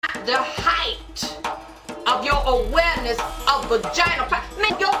at the height of your awareness of vagina,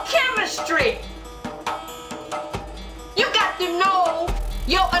 man, your chemistry. You got to know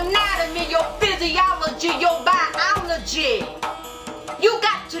your anatomy, your physiology, your biology. You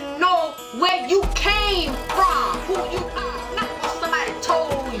got to know where you came from, who you are, not what somebody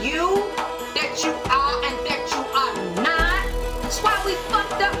told you that you are and that you are not. That's why we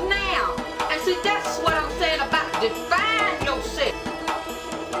fucked up now. And see, that's what I'm saying about define yourself.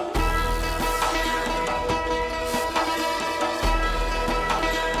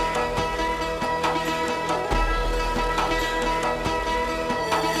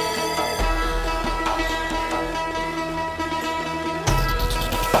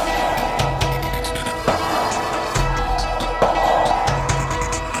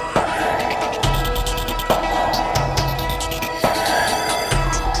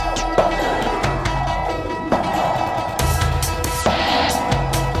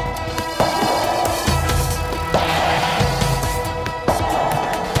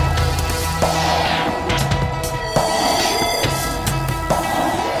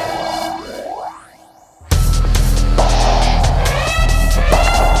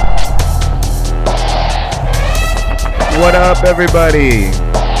 What up, everybody?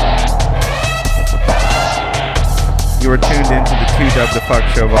 You are tuned into the 2 Dub the Fuck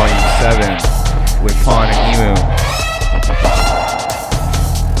Show Volume 7 with Pawn and Emu.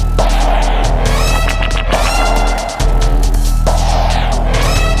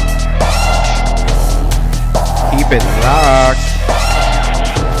 Keep it locked.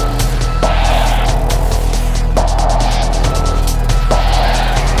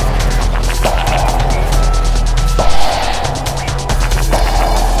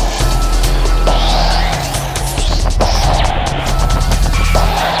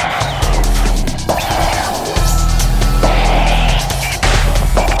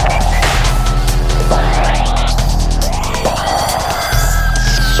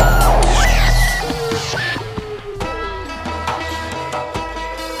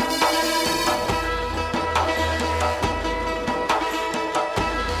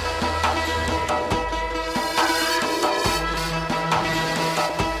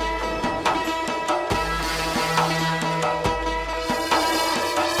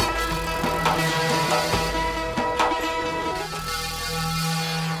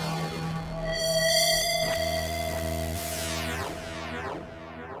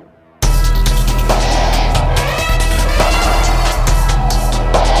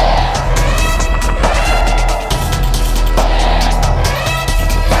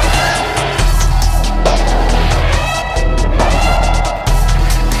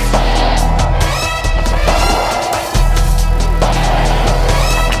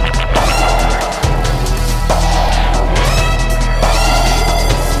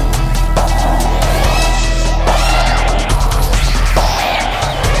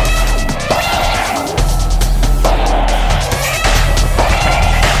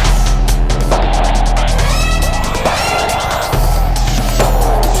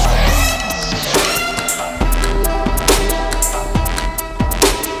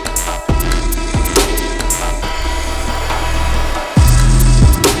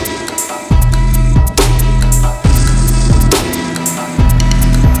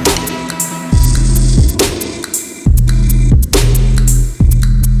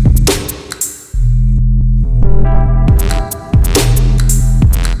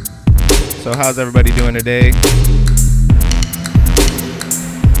 So how's everybody doing today?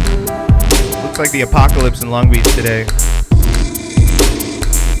 Looks like the apocalypse in Long Beach today.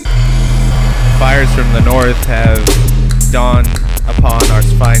 Fires from the north have dawned upon our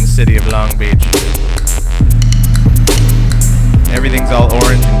fine city of Long Beach. Everything's all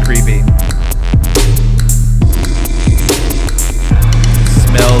orange and creepy.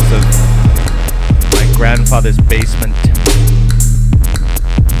 Smells of my grandfather's basement.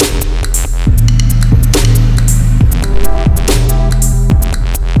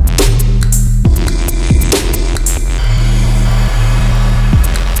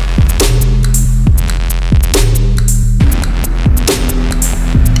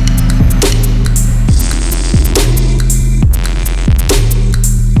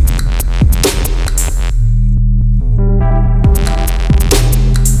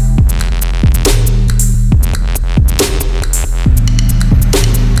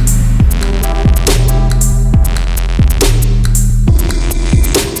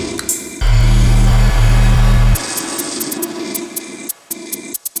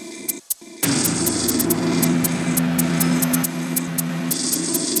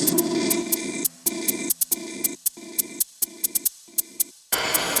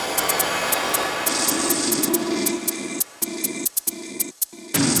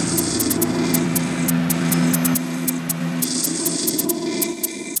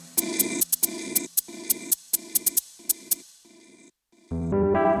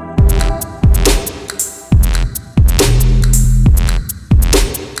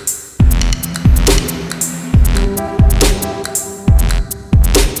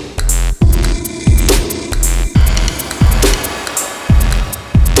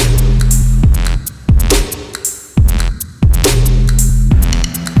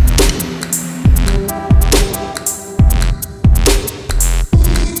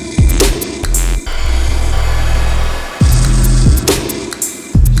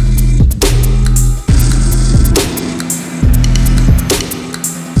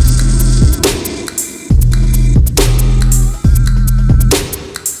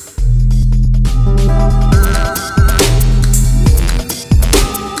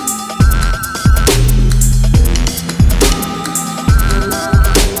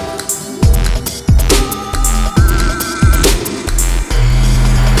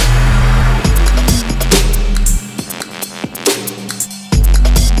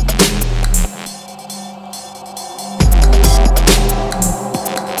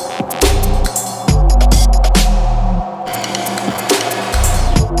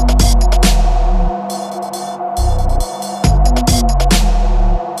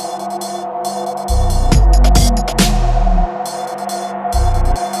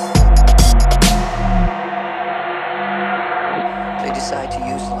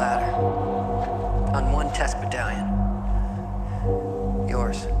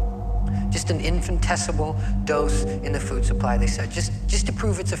 an infinitesimal dose in the food supply, they said, just to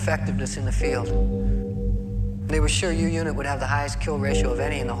prove its effectiveness in the field. They were sure your unit would have the highest kill ratio of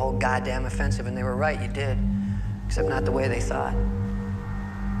any in the whole goddamn offensive, and they were right, you did. Except not the way they thought.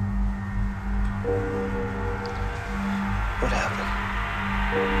 What happened?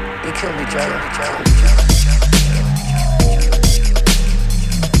 We killed each other.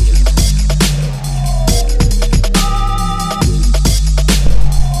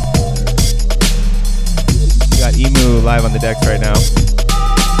 We got Emu live on the decks right now.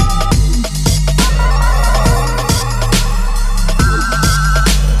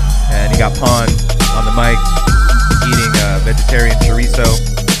 And you got Pawn on the mic eating vegetarian chorizo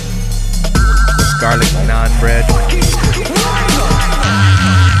with garlic naan bread.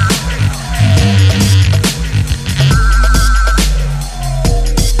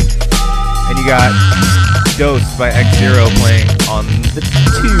 And you got Ghost by X-Zero playing on the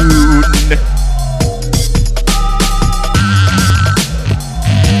tune.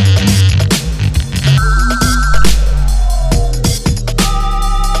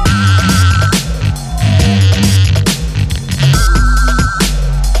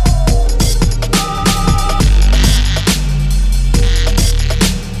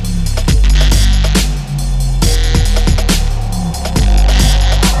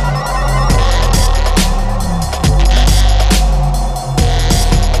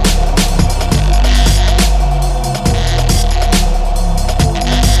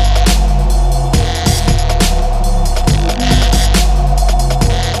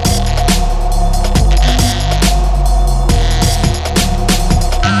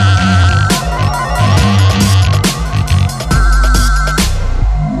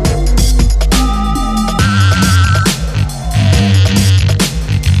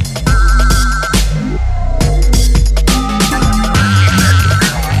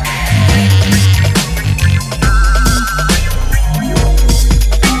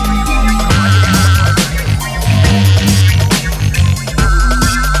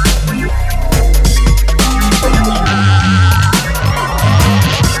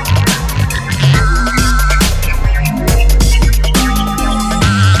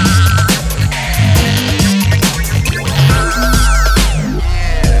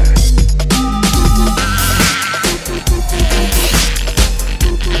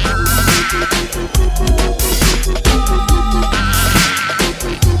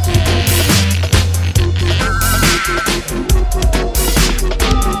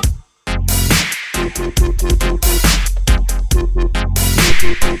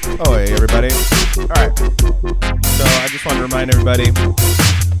 Oh, hey everybody. Alright. So I just want to remind everybody, if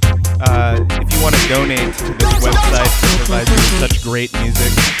you want to donate to this website that provides you with such great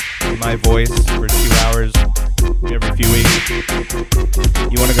music in my voice for 2 hours every few weeks,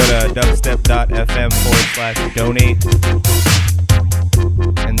 you want to go to dubstep.fm/donate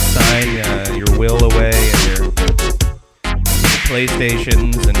and sign your will away and your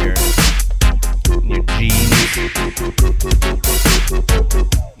PlayStations and your jeans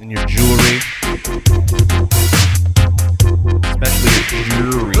and your jewelry, especially your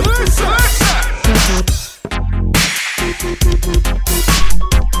jewelry.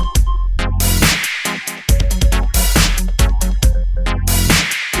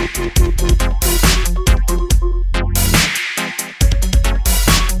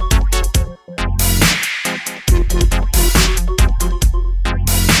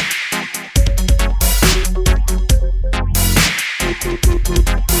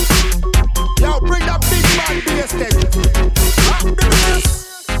 Yo, bring that big man bass then. Rock the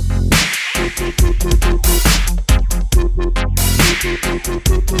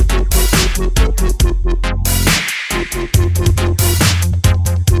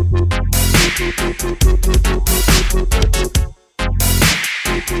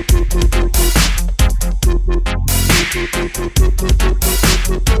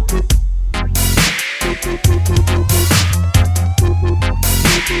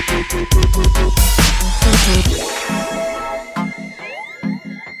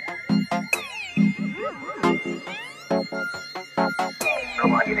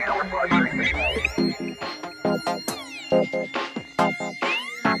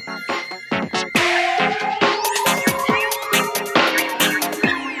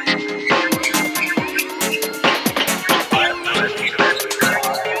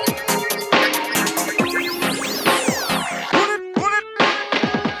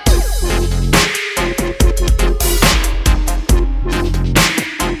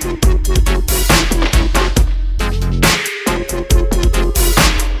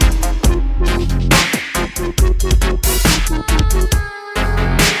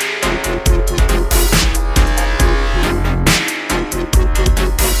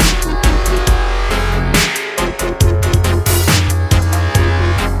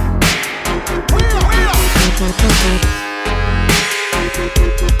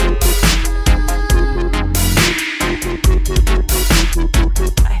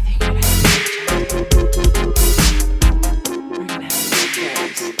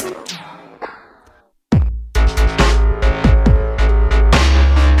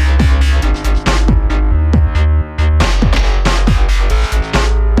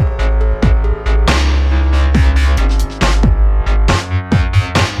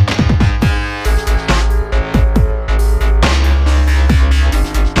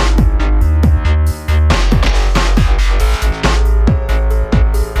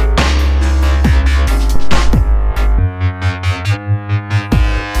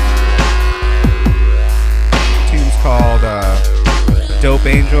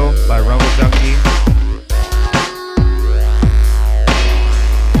Angel by Rumble Junkie.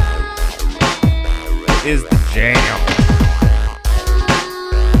 It is the jam.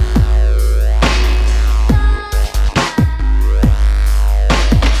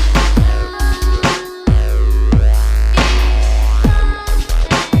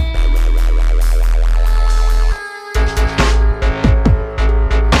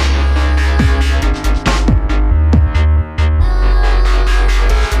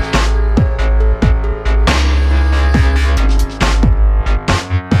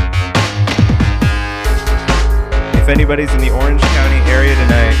 If anybody's in the Orange County area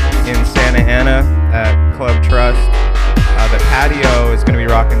tonight in Santa Ana at Club Trust, the patio is going to be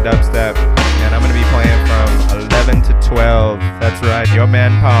rocking dubstep, and I'm going to be playing from 11 to 12. That's right, your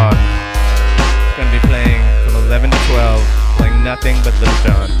man Pong is going to be playing from 11 to 12, playing nothing but Little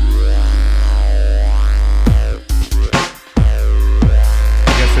John.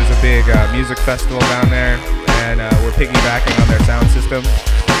 I guess there's a big music festival down there, and we're piggybacking on their sound system.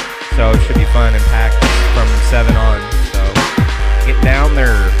 So it should be fun and packed from 7 on. So get down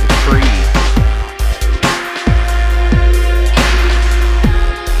there. It's free.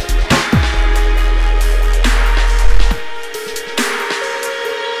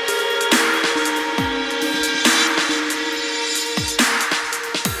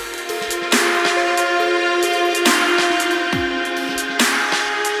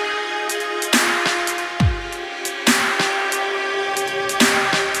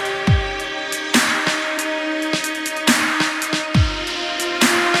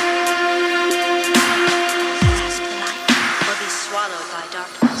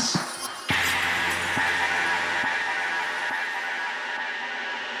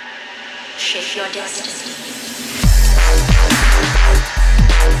 Shape your destiny.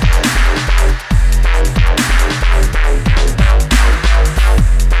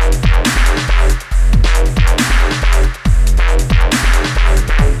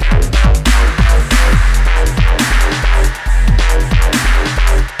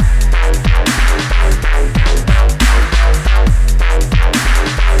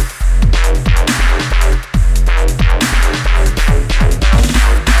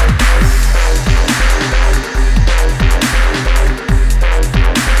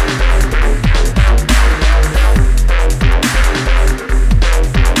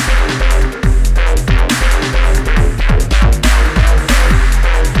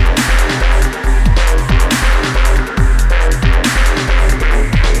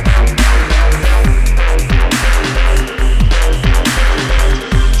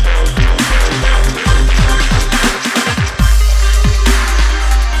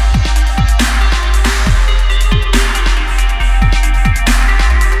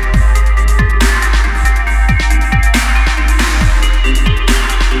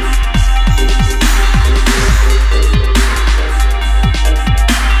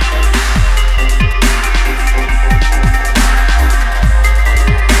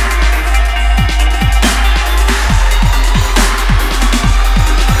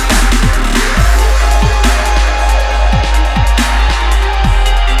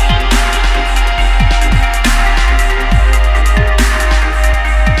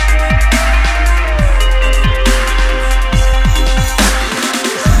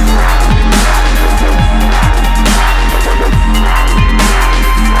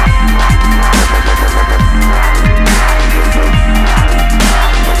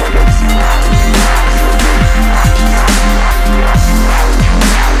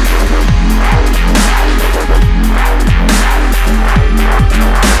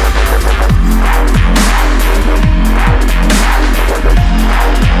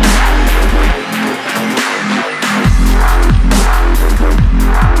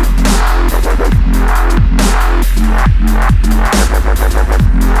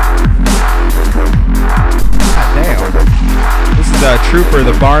 Trooper,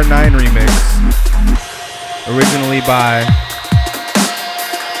 the Bar 9 remix, originally by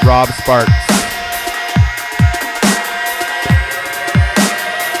Rob Sparks.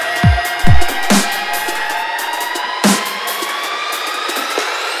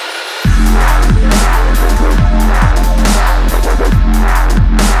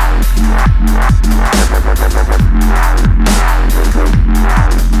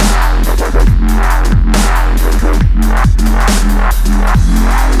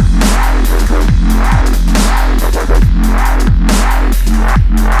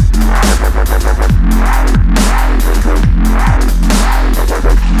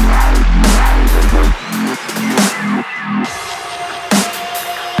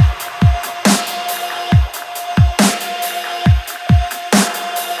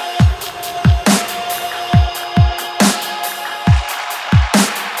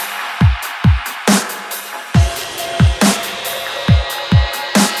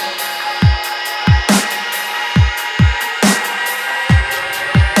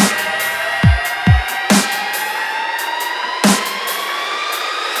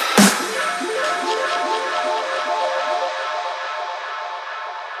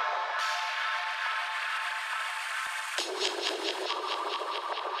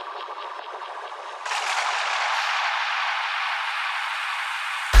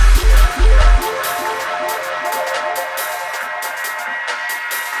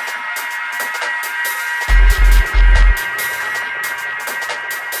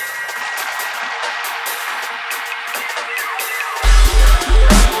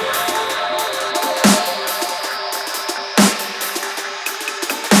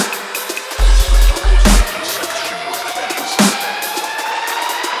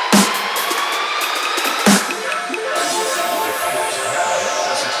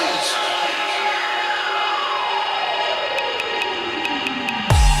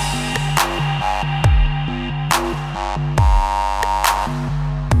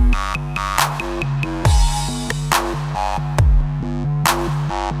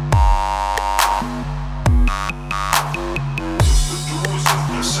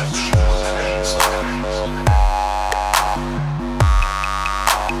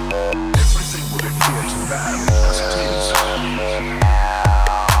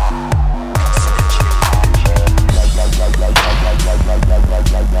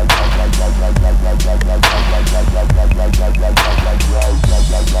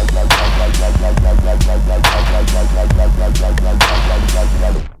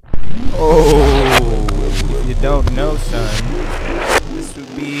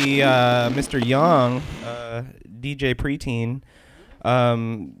 Mr. Young, DJ Preteen.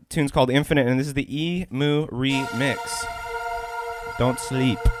 Tune's called Infinite, and this is the Emu remix. Don't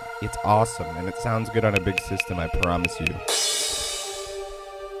sleep. It's awesome, and it sounds good on a big system, I promise you.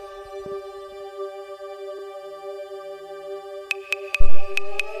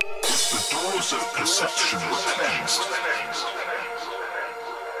 The doors of perception were cleansed.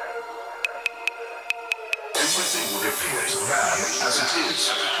 Everything would appear to man as it is.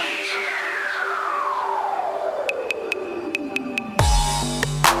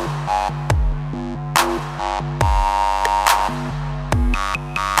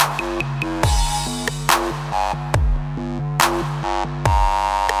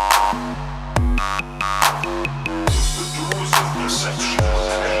 The doors of perception were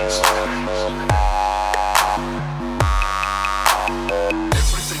cleansed.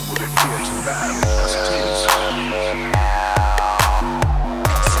 Everything would appear to man as it is.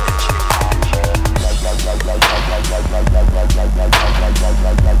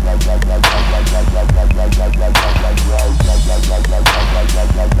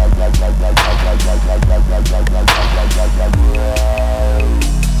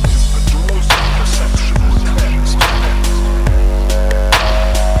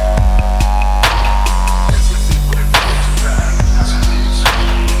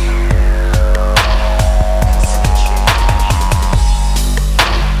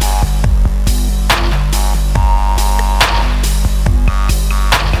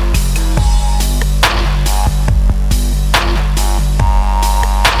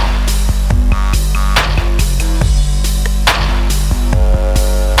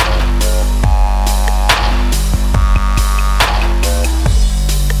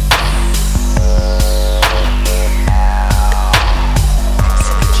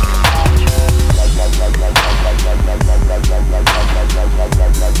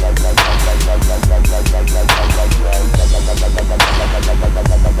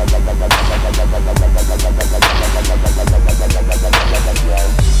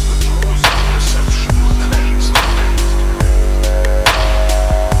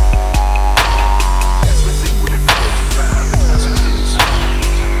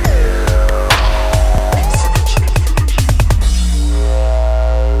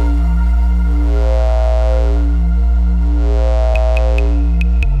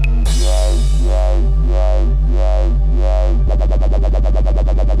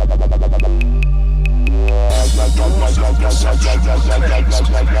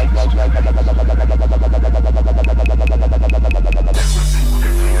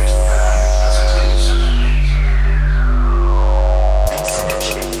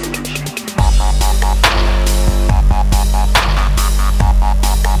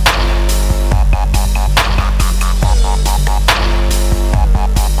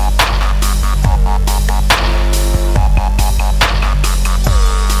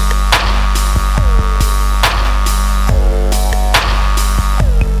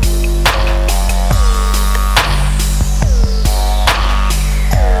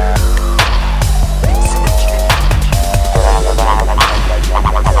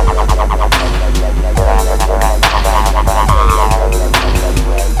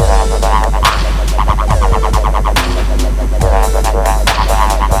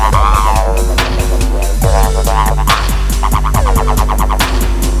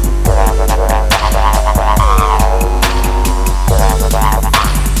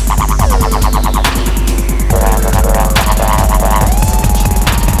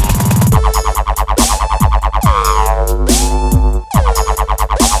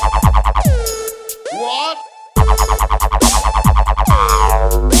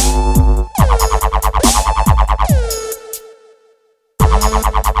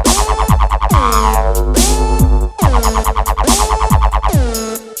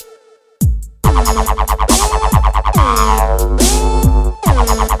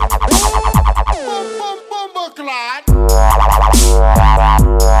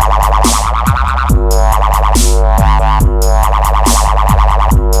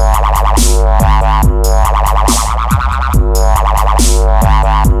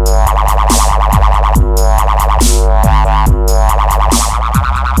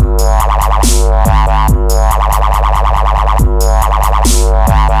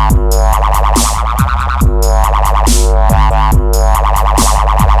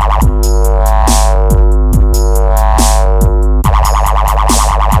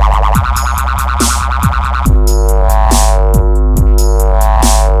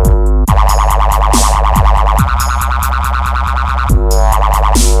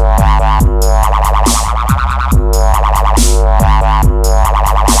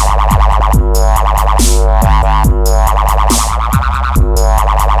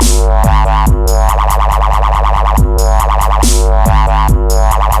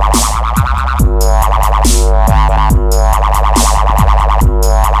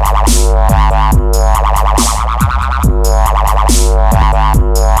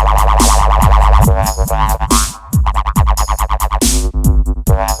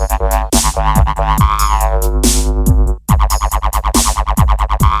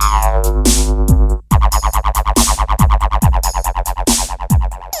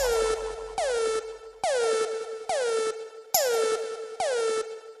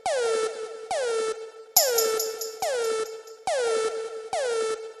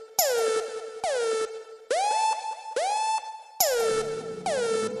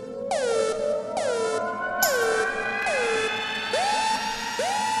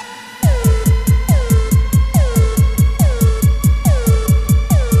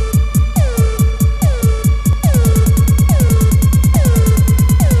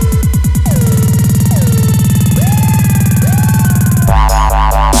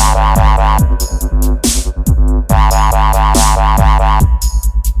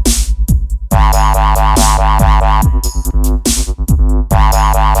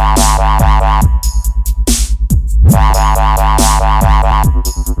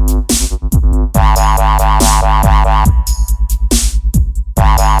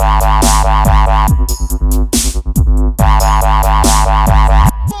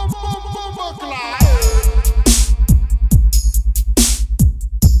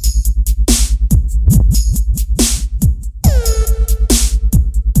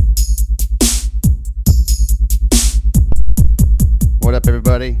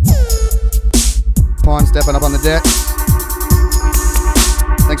 everybody. Pawn stepping up on the deck.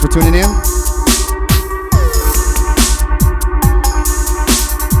 Thanks for tuning in.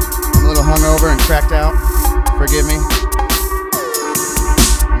 I'm a little hungover and cracked out. Forgive me.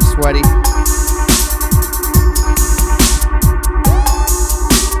 I'm sweaty.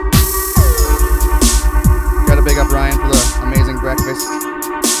 Gotta big up Ryan for the amazing breakfast.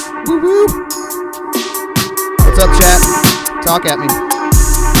 Woo woo! What's up, chat? Talk at me.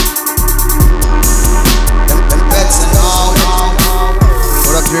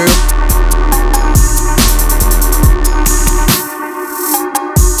 What up, Drew?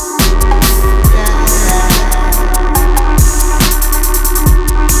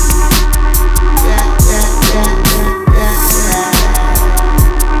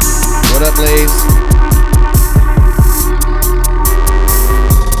 What up, Blaze?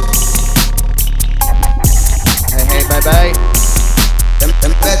 Hey, bye-bye.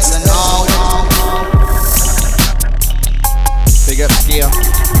 Them pets and all. Big up, Skia.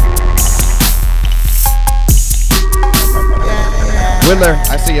 Whittler,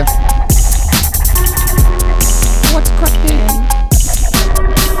 I see ya. What's cracking?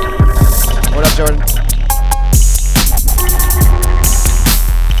 What up, Jordan?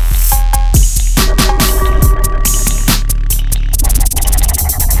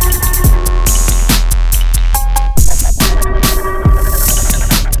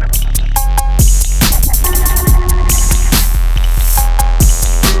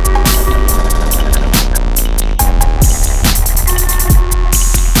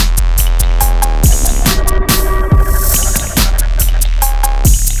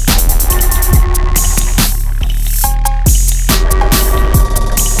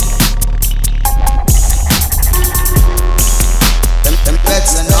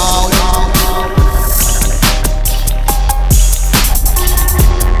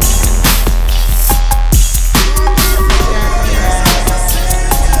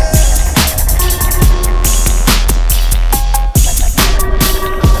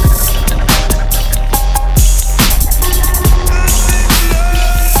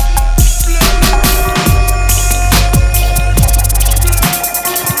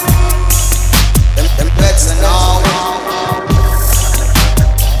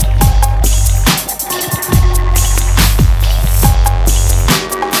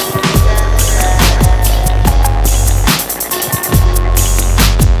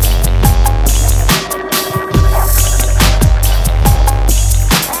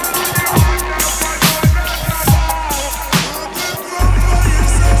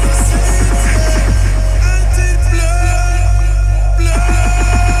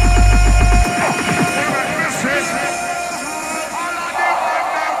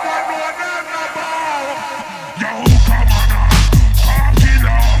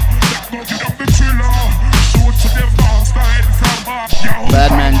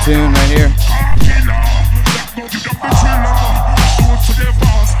 Badman tune right here.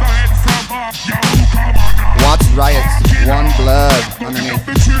 Watts Riots, One Blood underneath.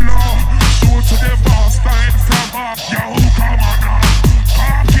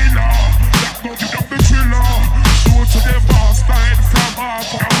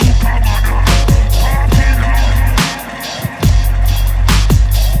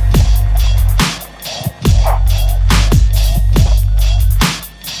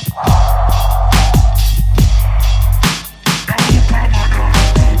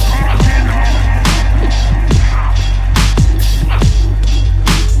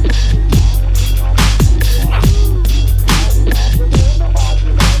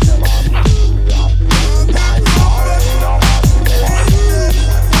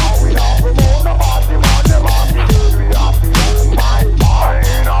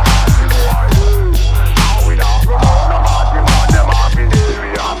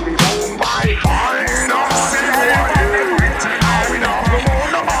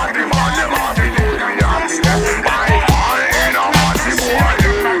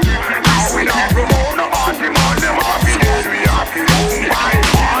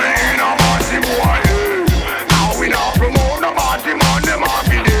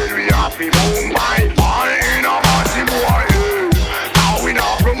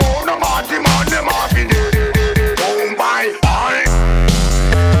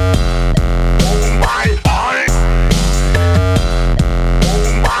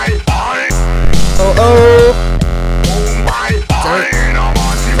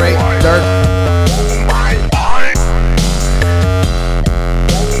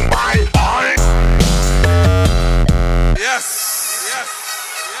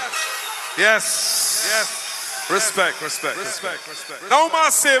 respect. No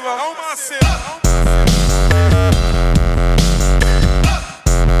massive.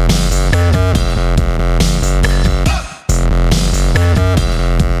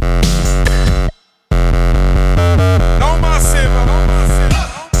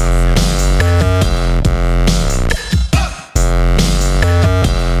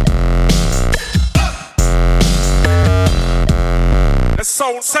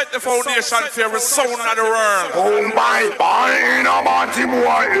 Sound set the foundation for every sound of the world. Oh my boy, no Monty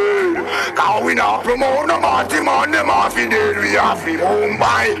boy, cause we not promote no Monty man, them off in there we have to. Oh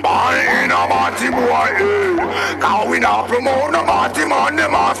my boy, no Monty boy, cause we not promote no Monty man,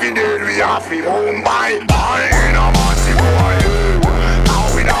 them off in there we have to. Oh my boy, no Monty boy,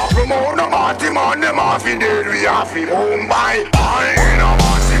 cause we not promote no Monty man, them off in there we have to. Oh my boy, no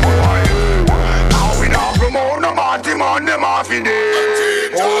Monty boy, cause we not promote no Monty man, them off in there.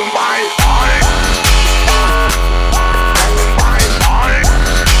 Oh my boy.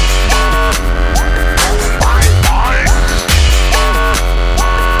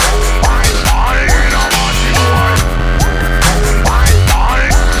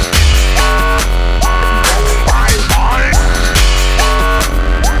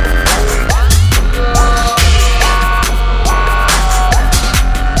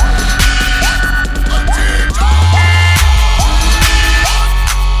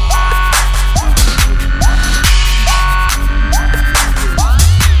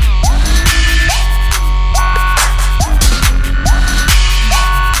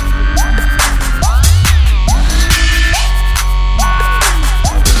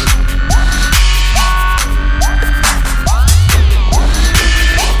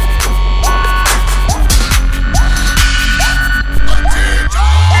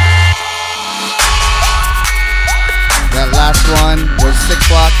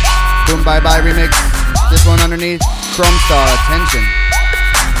 Boom Bye Bye remix. This one underneath, Chrome Star, Attention.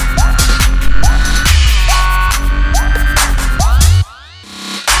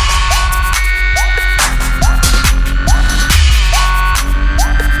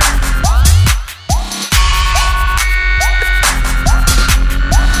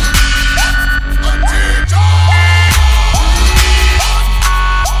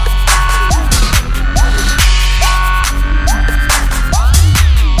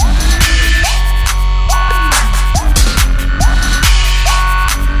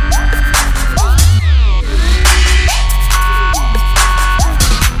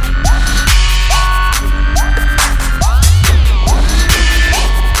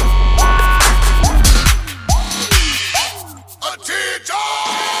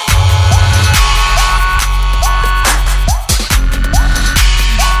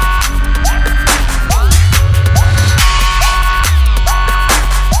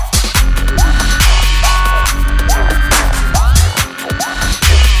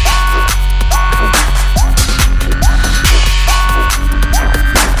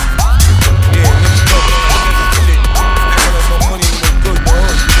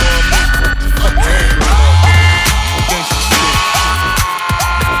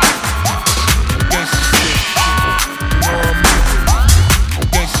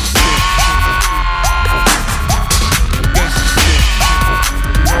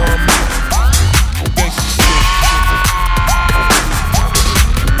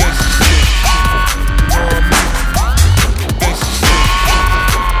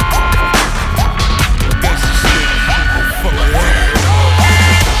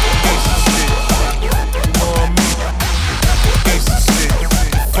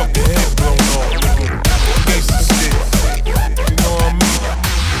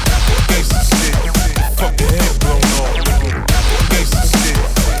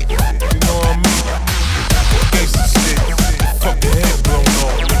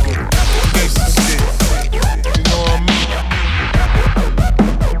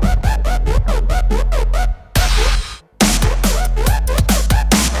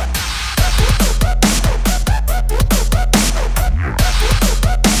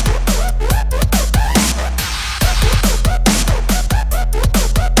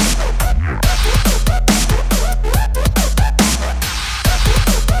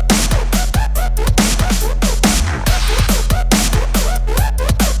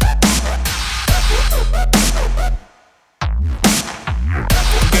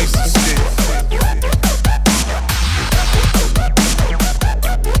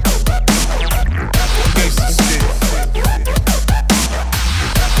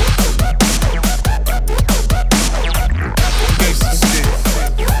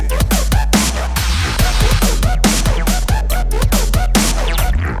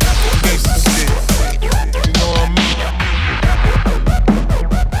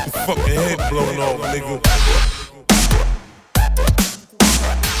 Fucking head blown off, nigga.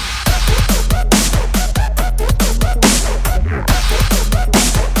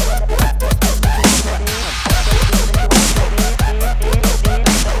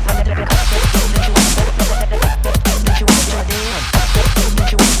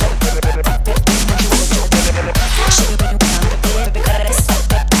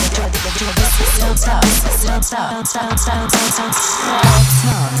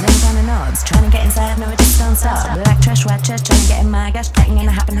 Snobs, trying to get inside, no, it just don't stop. Black trash, white trash, trying to get in my gosh. That ain't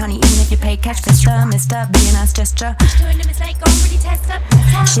gonna happen, honey, even if you pay cash. Mr. Be a nice gesture. Doing the mistake, already test up.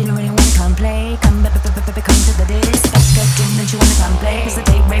 She don't really wanna come play. Come to the disc. Got drink, then she wanna come play. Cause the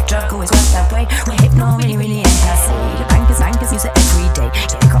date, rape, drug, always works that way. We're hypno, really ain't passé. The bankers use it every day.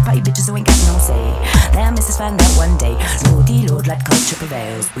 Get caught by bitches who ain't got no say. Their missus find out one day. Lordy Lord, like culture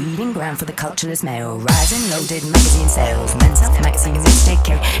prevails. Breeding ground for the cultureless male. Rising loaded magazine sales. Men's health magazines, take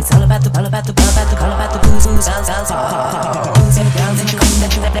care. It's all about the booze.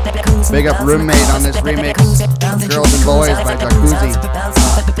 Big up Roommate on this remix. Girls and Boys by Jacuzzi.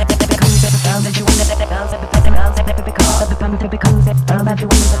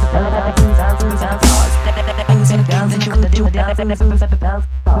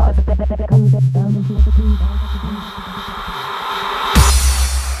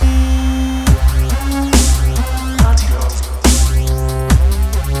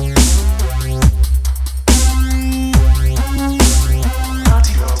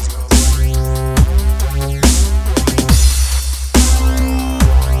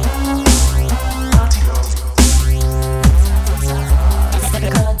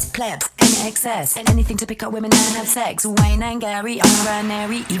 Excess. Anything to pick up women and have sex. Wayne and Gary, I'm around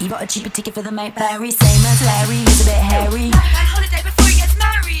Mary. You got a cheaper ticket for the mate Barry. Same as Larry, he's a bit hairy. On holiday before he gets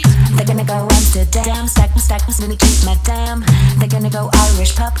married. They're gonna go Amsterdam, stack, gonna keep madame. They're gonna go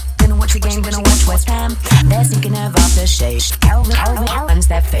Irish pub, gonna watch the game, gonna watch West Ham. They're thinking of aftershave. Calvin, and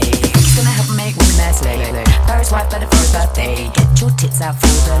their fake. He's gonna help make women their slave. First wife, but first birthday. Get your tits out for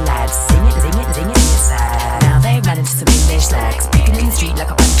the lads. Sing it inside. Now they run into some English slags, picking in the street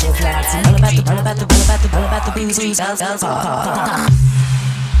like a bunch of lads. All about the booze.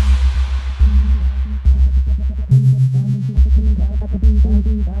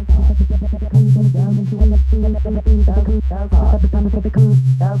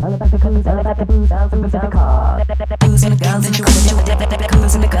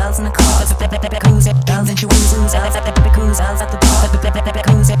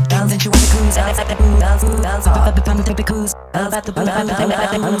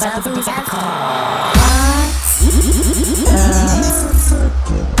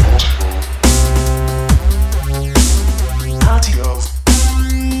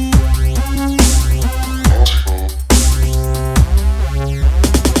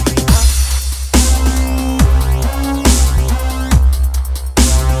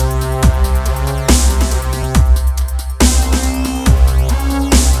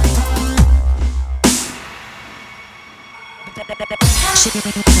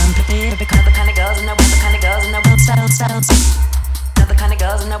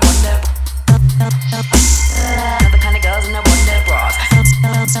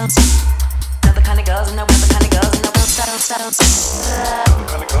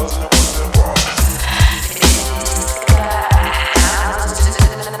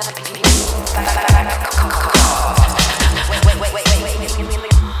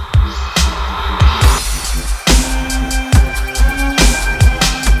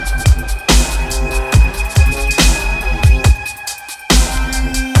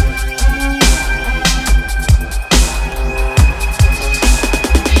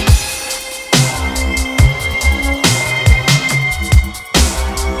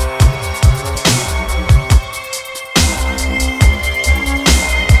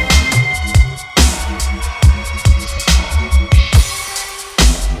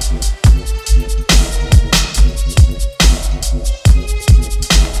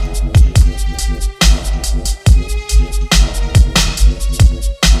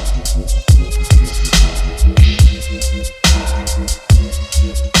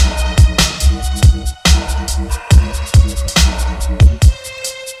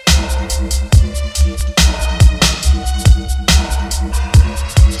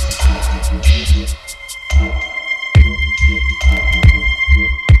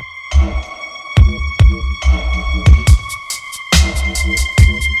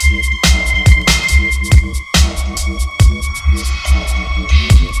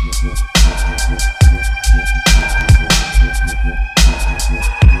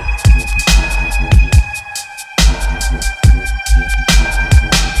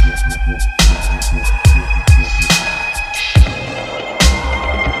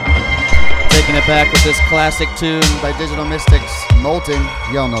 back with this classic tune by Digital Mystics, Molten.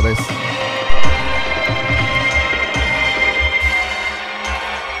 Y'all know this.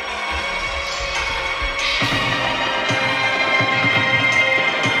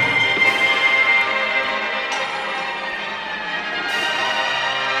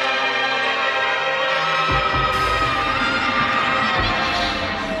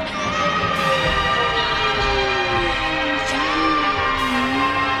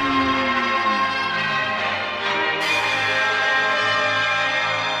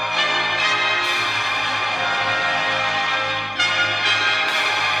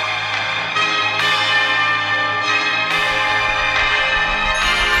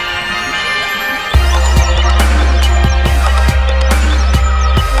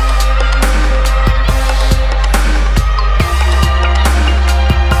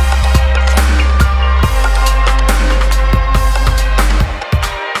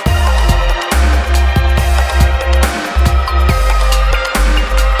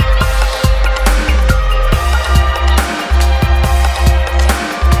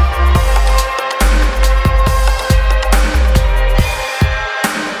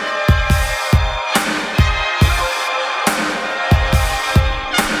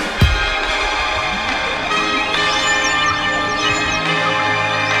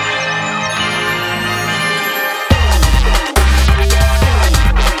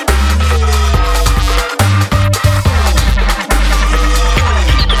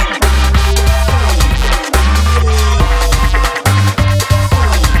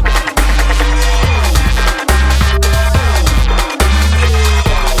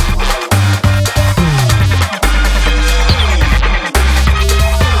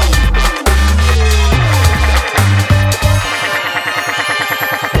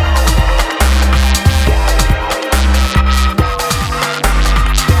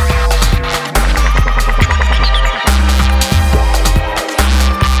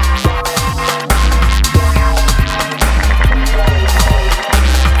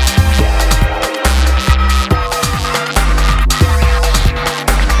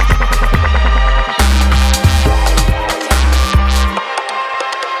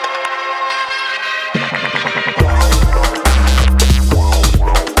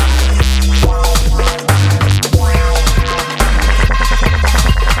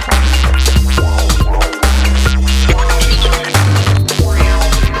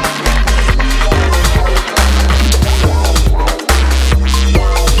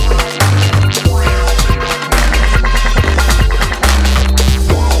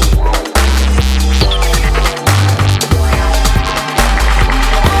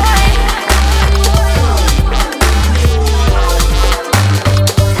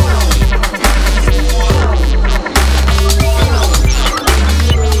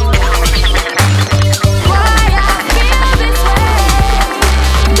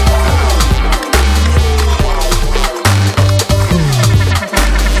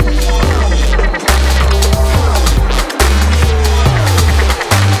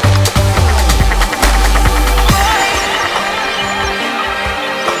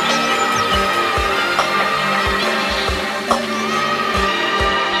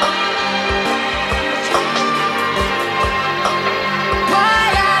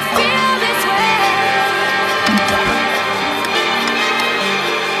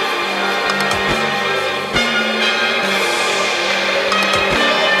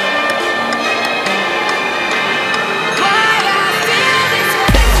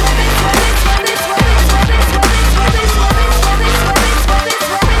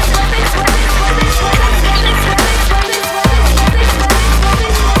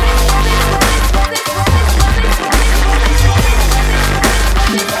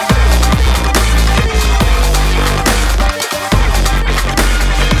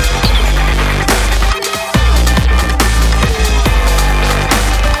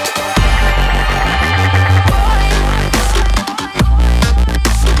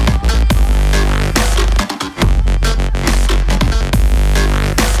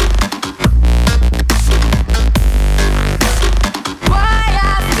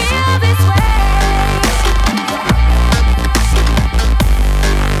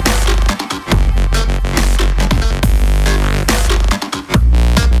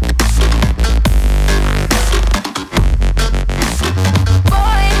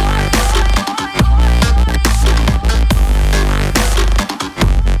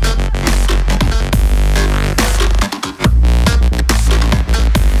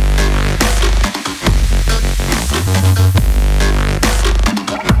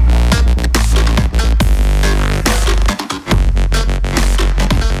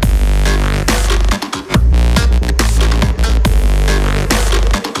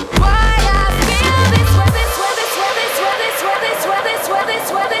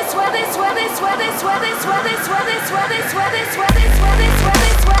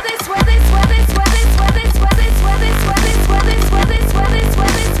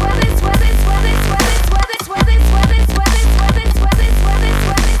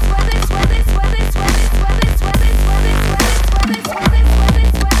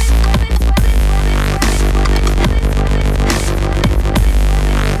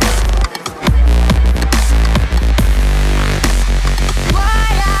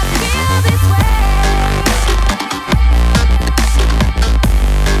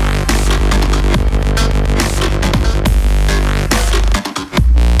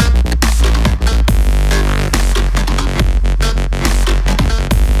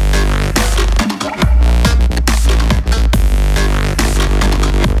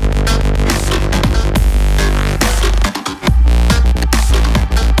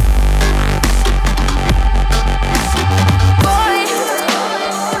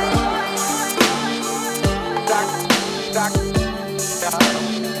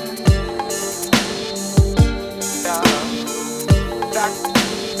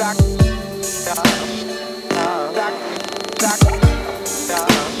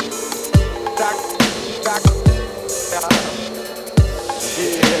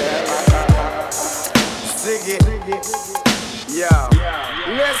 Yeah,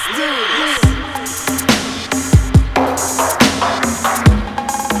 let's do this.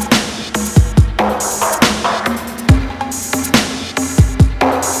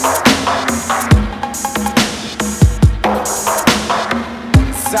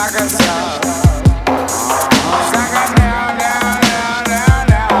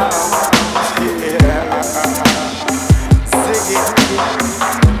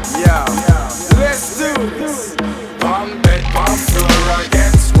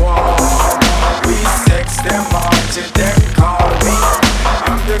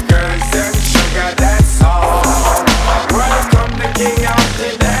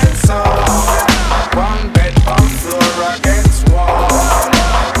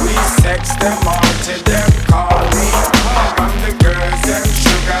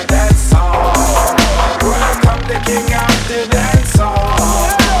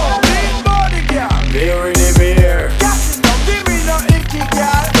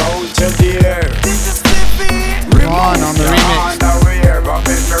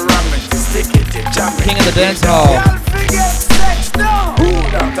 Dance hall.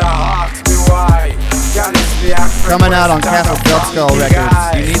 Coming out on Castle Blood Skull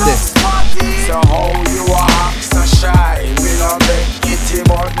Records. You need this. So how you are so shy? Me no make it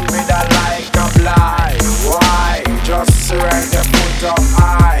but me da like a fly. Why? Just surrender put up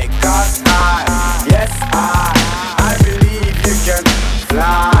high. Cause I believe you can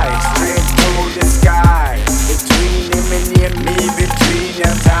fly straight to the sky. Between him and me, between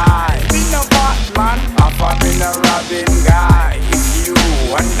your thighs. Me no Batman, I'm a Robin guy. If you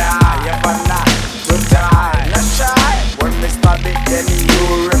and I ever not to die, not shy. When me stop it, then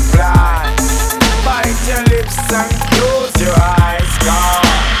you reply. Bite your lips and close your eyes. Gone.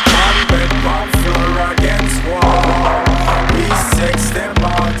 One bed, one floor against wall. We sex them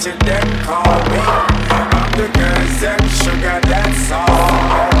out till them call me. I'm the girls, them sugar, that's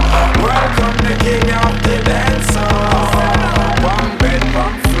all. Welcome the king of the dance hall. One bed,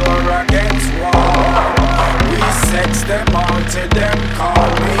 one floor against wall. Sex them out till them call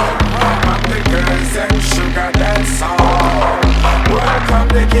me. I'm the girls, them sugar, that's all. Welcome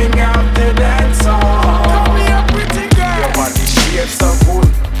the king of the dance hall. Come here, pretty girl. Your body shape so good.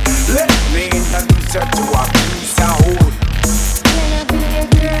 Let me introduce you to a piece of wood.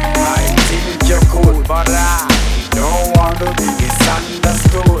 I think you're cool, but I don't want to be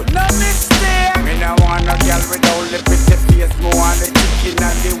misunderstood. No mistake. Me no want no girl with all the pretty face. Me want the chicken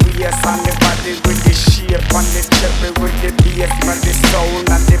and the waist and the body with the shape and the cherry with the bass. Man the sound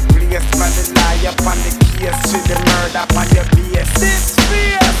and the place. Man the lie up on the case with the murder on the base.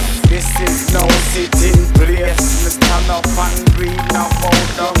 This is no sitting place. Me stand up and breathe, no bow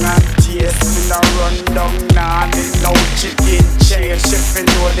down and taste. Me no run down, nah, me no chicken chase. If you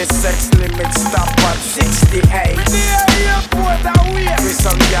know the sex limit stop at 68. Me near airport and wait. With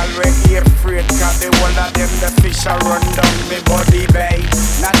some gal we afraid, cause the whole of them the fish a run down me body bay.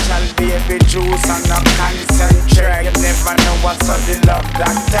 Natural baby juice and no concentrate. You never know what's on the love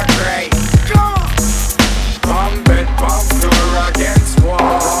Dr. Gray. One bed, one floor against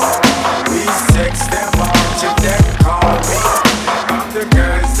wall. We sex them out till them call me. I'm the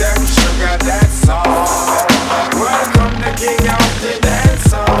girls, them sugar, that's all. Welcome the king of the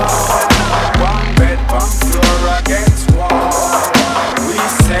dance hall. One bed, one floor against wall. We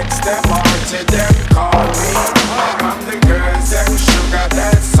sex them out till them call me. I'm the girls, them sugar,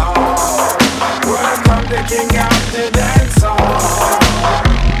 that's all. Welcome the king of the dance hall.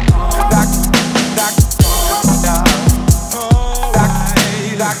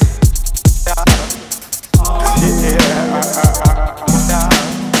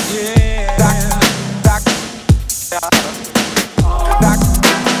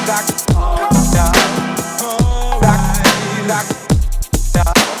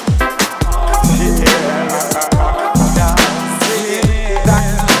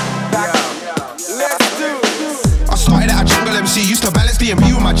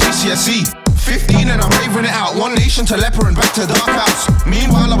 GCSE 15 and I'm raving it out. One Nation to Leper and back to Dark House.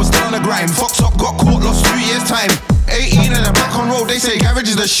 Meanwhile I was still on the grind. Fucked up, got caught, lost 3 years time. 18 and I'm back on road. They say garage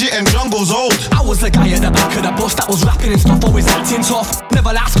is the shit and jungle's old. I was the guy at the back of the bus that was rapping and stuff, always acting tough.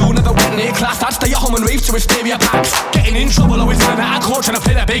 Never left school, never went near class. I'd stay at home and rave to hysteria packs. Getting in trouble, always in out of court, trying to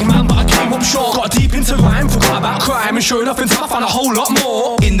play the big man, but I came up short. Got deep into rhyme, forgot about crime, and sure enough in time I found a whole lot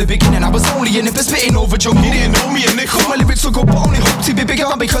more. In the beginning I was only in it for spitting over jungle. You didn't know me and Nick. My lyrics were good but only hoped to be bigger,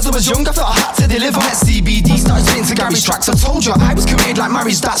 and because I was young I thought I had to deliver. Met CBD, started spitting to garage tracks. I told you I was committed like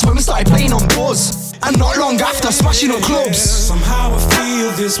marriage, that's when we started playing on Buzz. and not long after smashing up clubs. Somehow I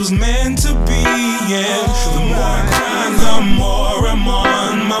feel this was meant to be, and the more I grind, the more I'm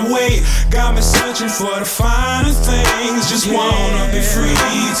on my way. Got me searching for the finer things, just wanna be free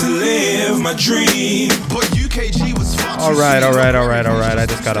to live my dream. But UKG was All right. I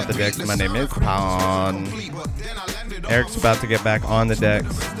just got off the decks. My name is Pon. Eric's about to get back on the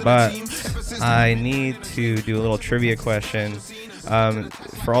decks, but I need to do a little trivia question.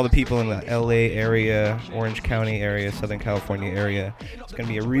 For all the people in the LA area, Orange County area, Southern California area, it's going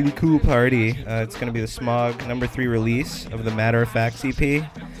to be a really cool party. It's going to be the Smog #3 release of the Matter of Facts EP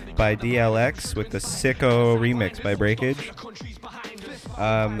by DLX with the Sicko remix by Breakage.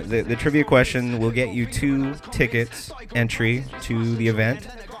 The trivia question will get you 2 tickets entry to the event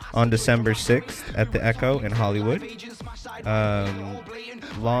on December 6th at the Echo in Hollywood.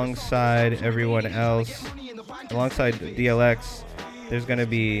 Alongside everyone else, alongside DLX, there's going to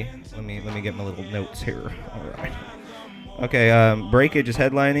be, let me get my little notes here. All right. Okay, Breakage is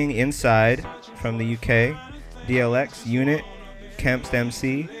headlining Inside from the UK. DLX, Unit, Kemp's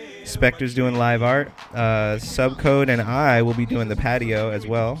MC, Spectre's doing live art. Subcode and I will be doing the patio as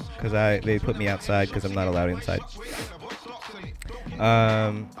well, because they put me outside because I'm not allowed inside.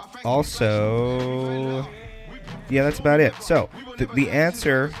 Also, yeah, that's about it. So, the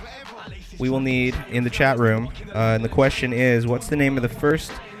answer we will need in the chat room, and the question is, what's the name of the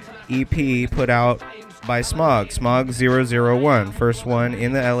first EP put out by Smog? Smog 001. First one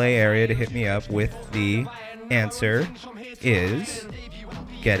in the LA area to hit me up with the answer is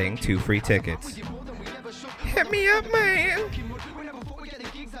getting 2 free tickets. Hit me up, man.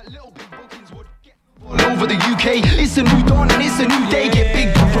 All over the UK, it's a new dawn and it's a new day. Get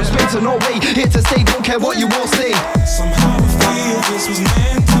big from Spencer, no way. Here to stay, don't care what you all say. Somehow I feel this was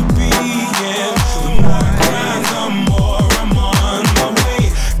meant to be, and the more I grind, the more I'm on my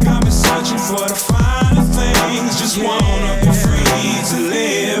way. Got me searching for the finer things, just wanna be free to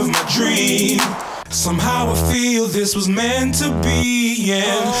live my dream. Somehow I feel this was meant to be,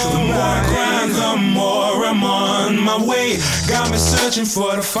 and the more I grind, the more I'm on my way. Got me searching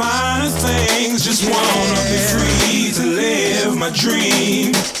for the finer things, just wanna be free to live my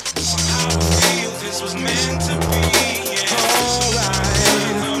dream. Somehow I feel this was meant to be.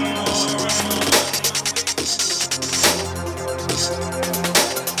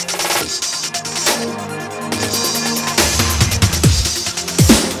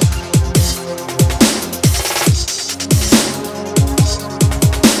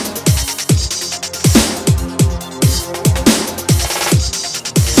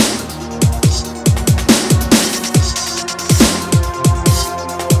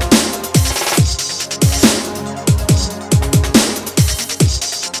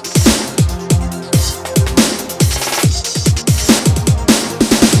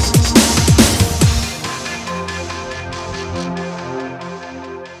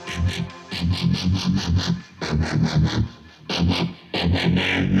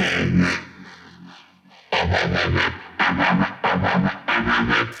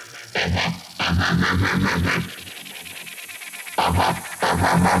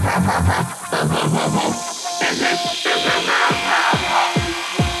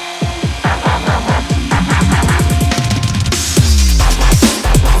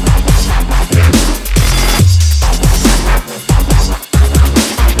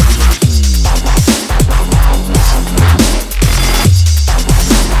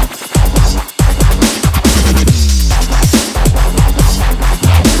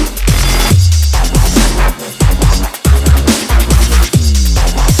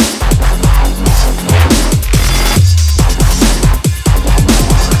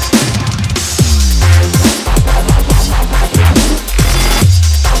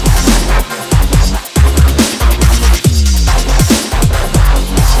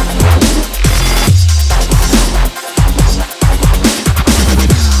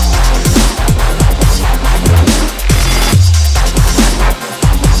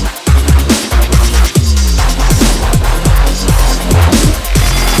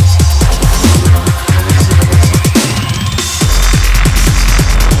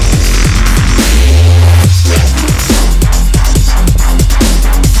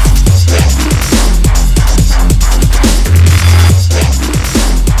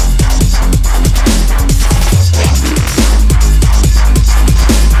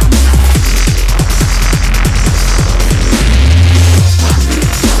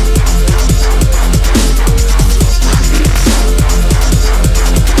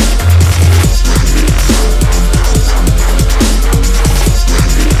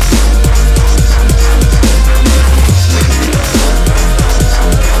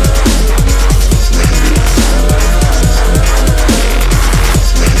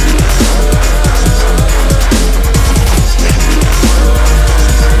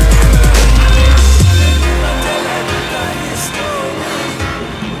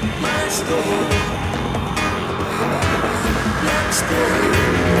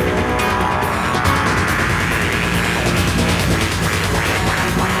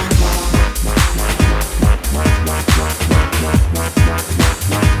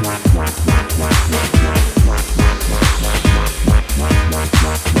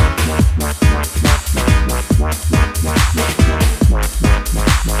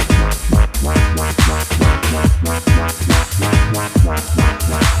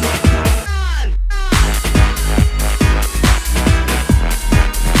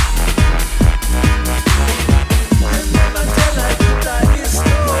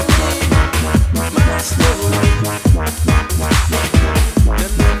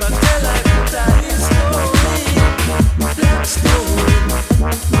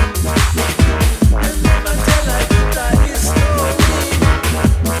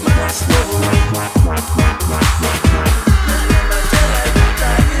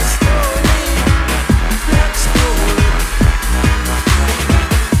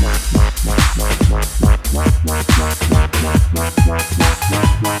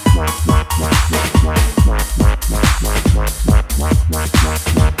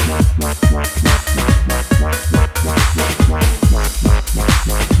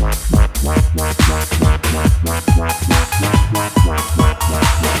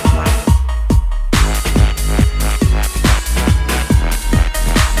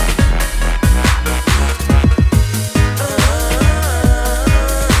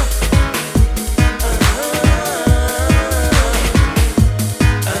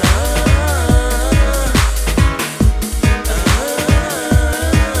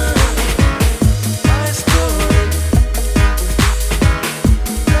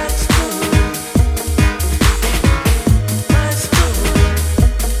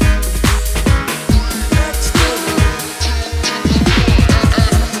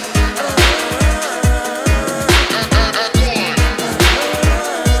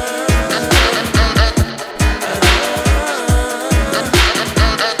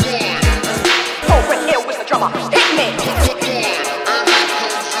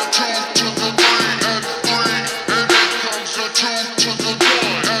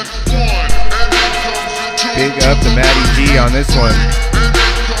 Big up to Matty G on this one.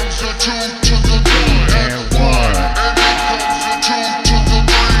 And one.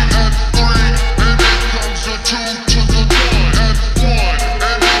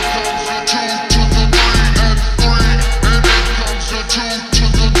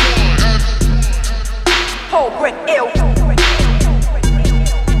 Whole brick ill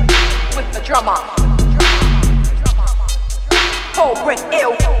with the drummer. Whole brick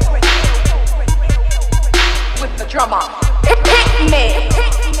ill with the drummer. Hit me.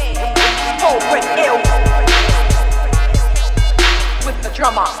 Whole brick ill with the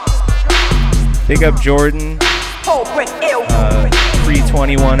drummer. Big up Jordan. Whole brick ill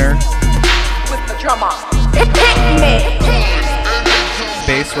 321er. with the drummer. Hit me.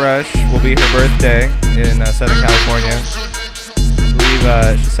 Space Rush will be her birthday in Southern California. I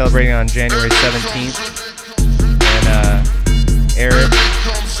believe she's celebrating on January 17th. And Eric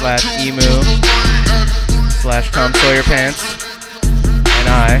 / Emu / Tom Sawyer Pants and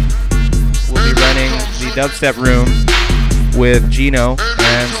I will be running the Dubstep Room with Gino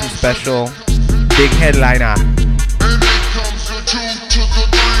and some special big headliner.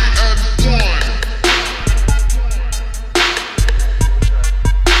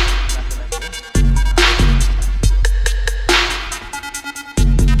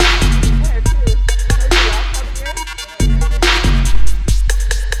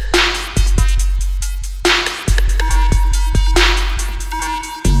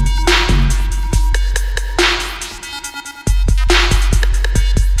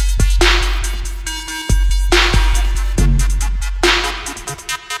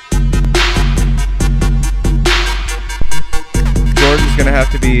 Gonna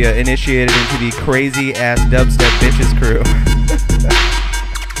have to be initiated into the crazy ass dubstep bitches crew.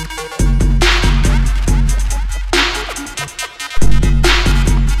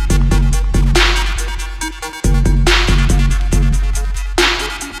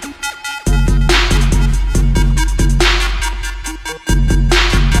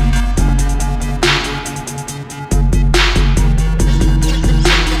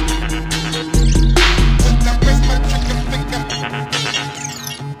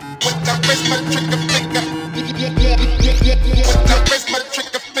 With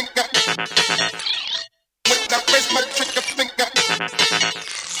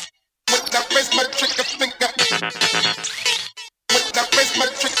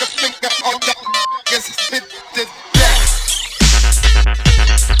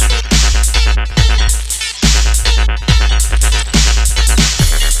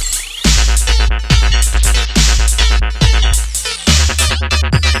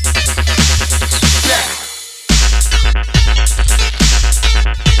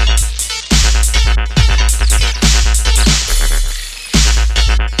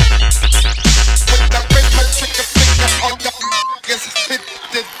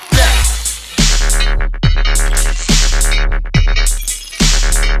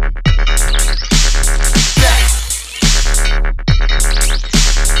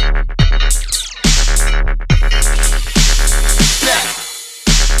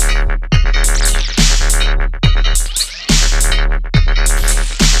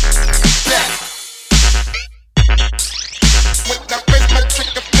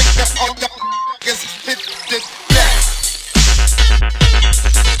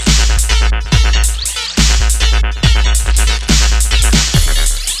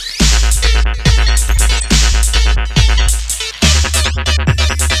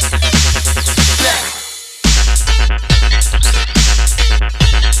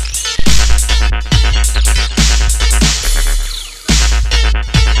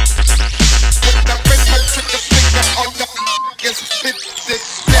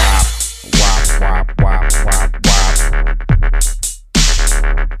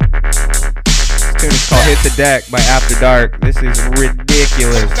Hit the Deck by After Dark. This is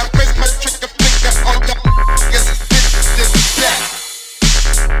ridiculous.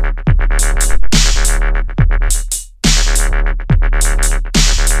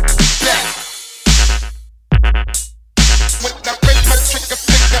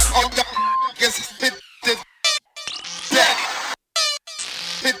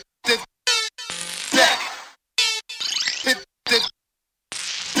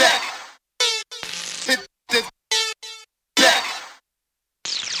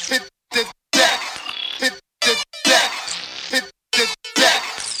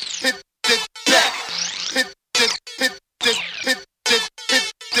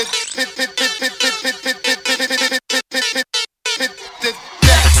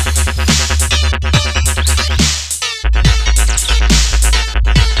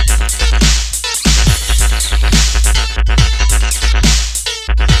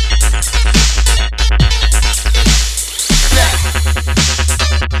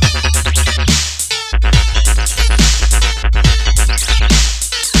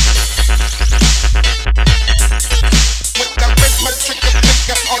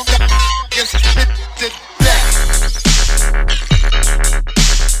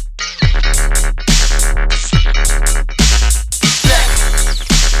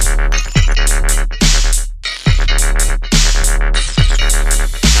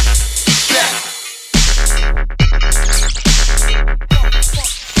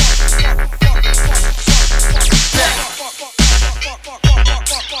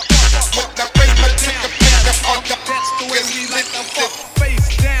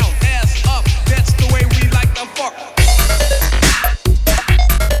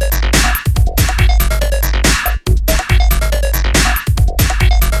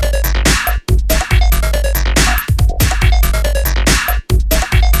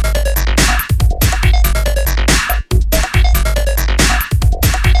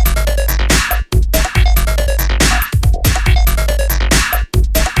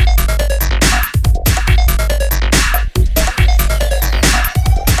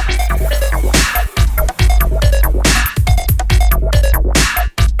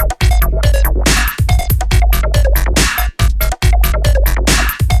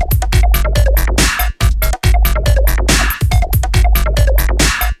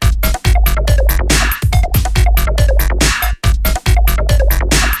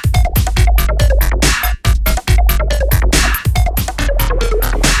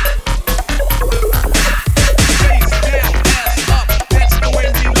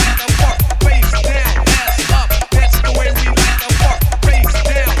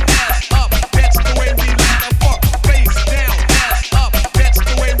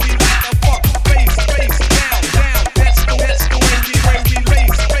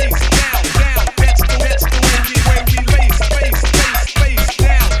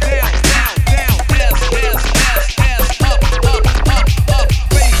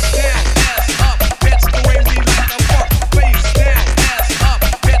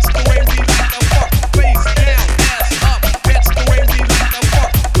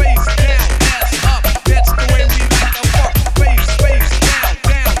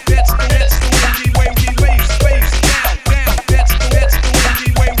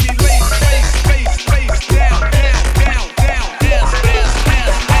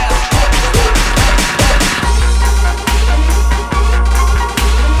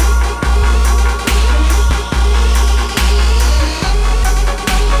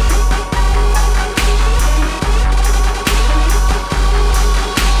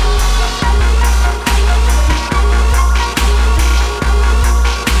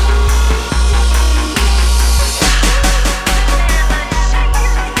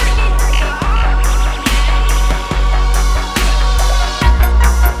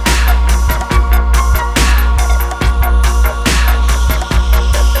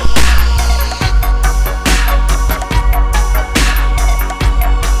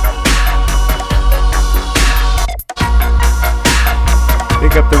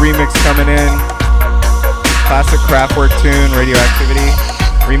 Pick up the remix coming in. Classic Kraftwerk tune, Radioactivity.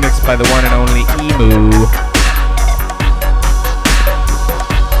 Remixed by the one and only Emu.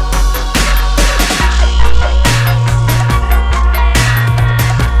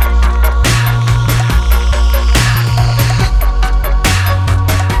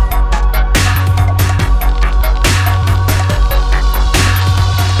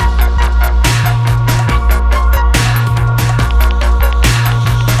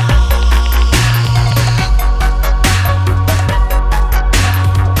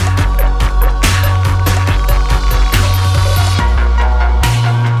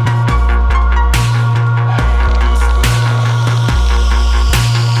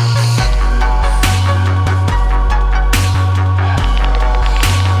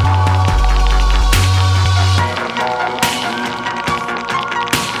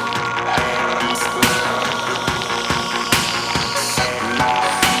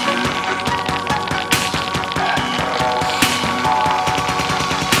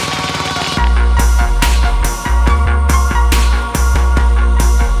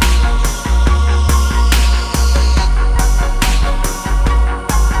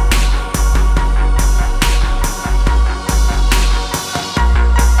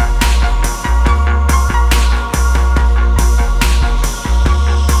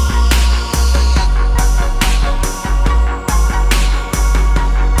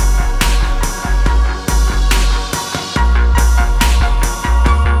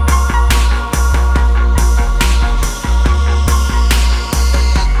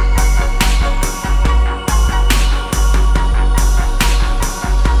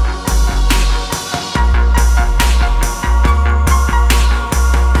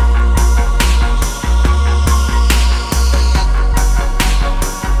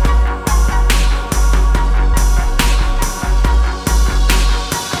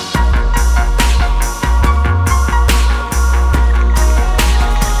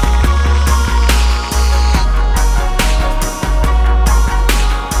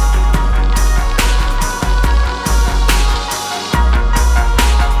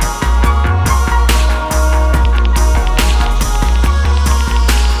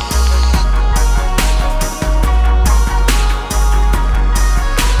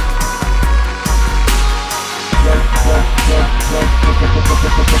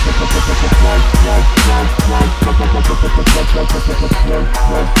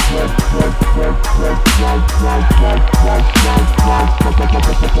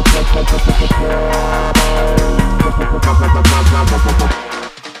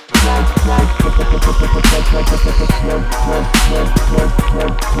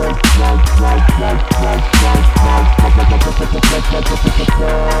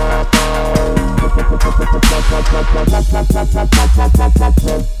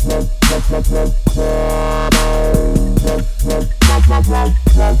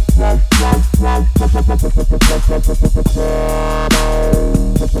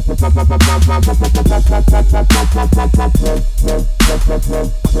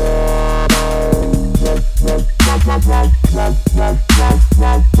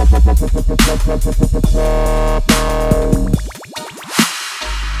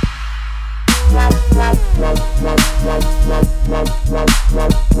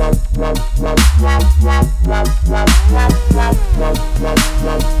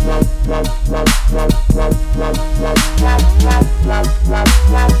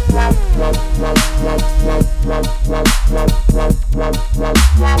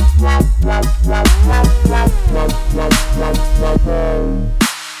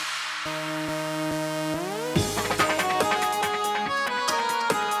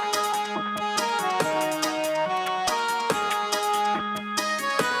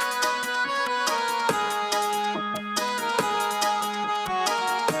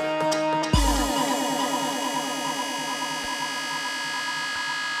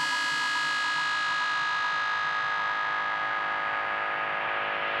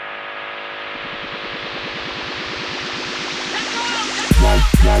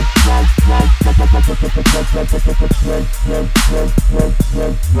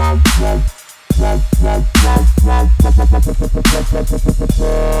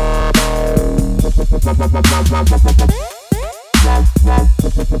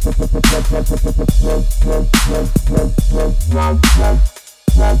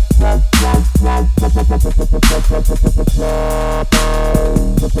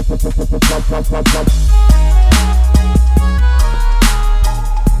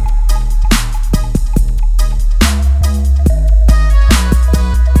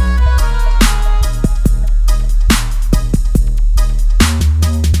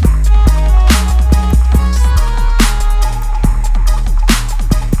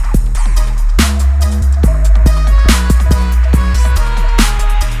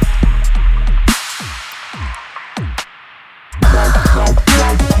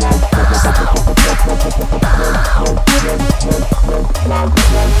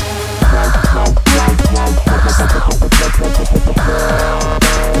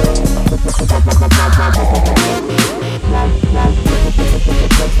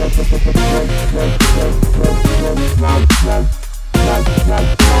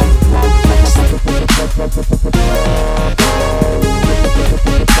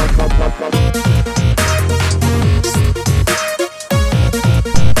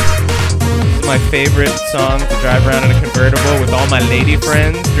 My favorite song to drive around in a convertible with all my lady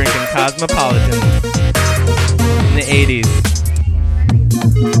friends drinking Cosmopolitans in the 80s.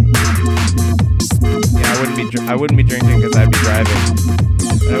 Yeah, I wouldn't be drinking because I'd be driving.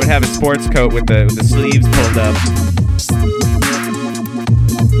 I would have a sports coat with the sleeves pulled up.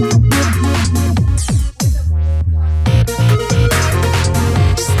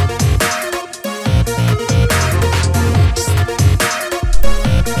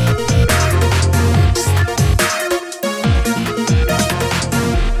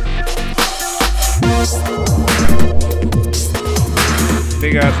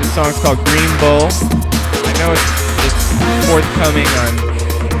 Big up. This song's called Green Bull. I know it's forthcoming on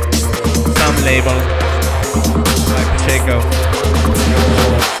some label like Pacheco.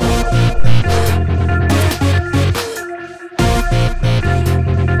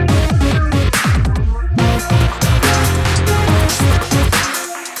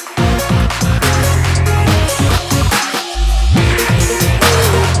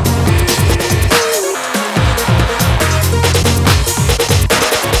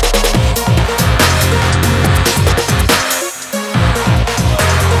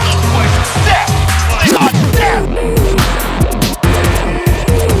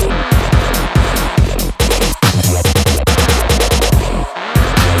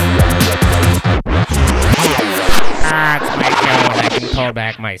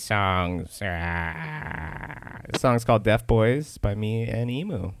 Back my songs. This song's called Deaf Boys by me and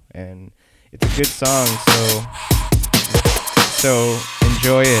Emu, and it's a good song, so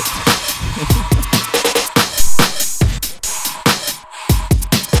enjoy it.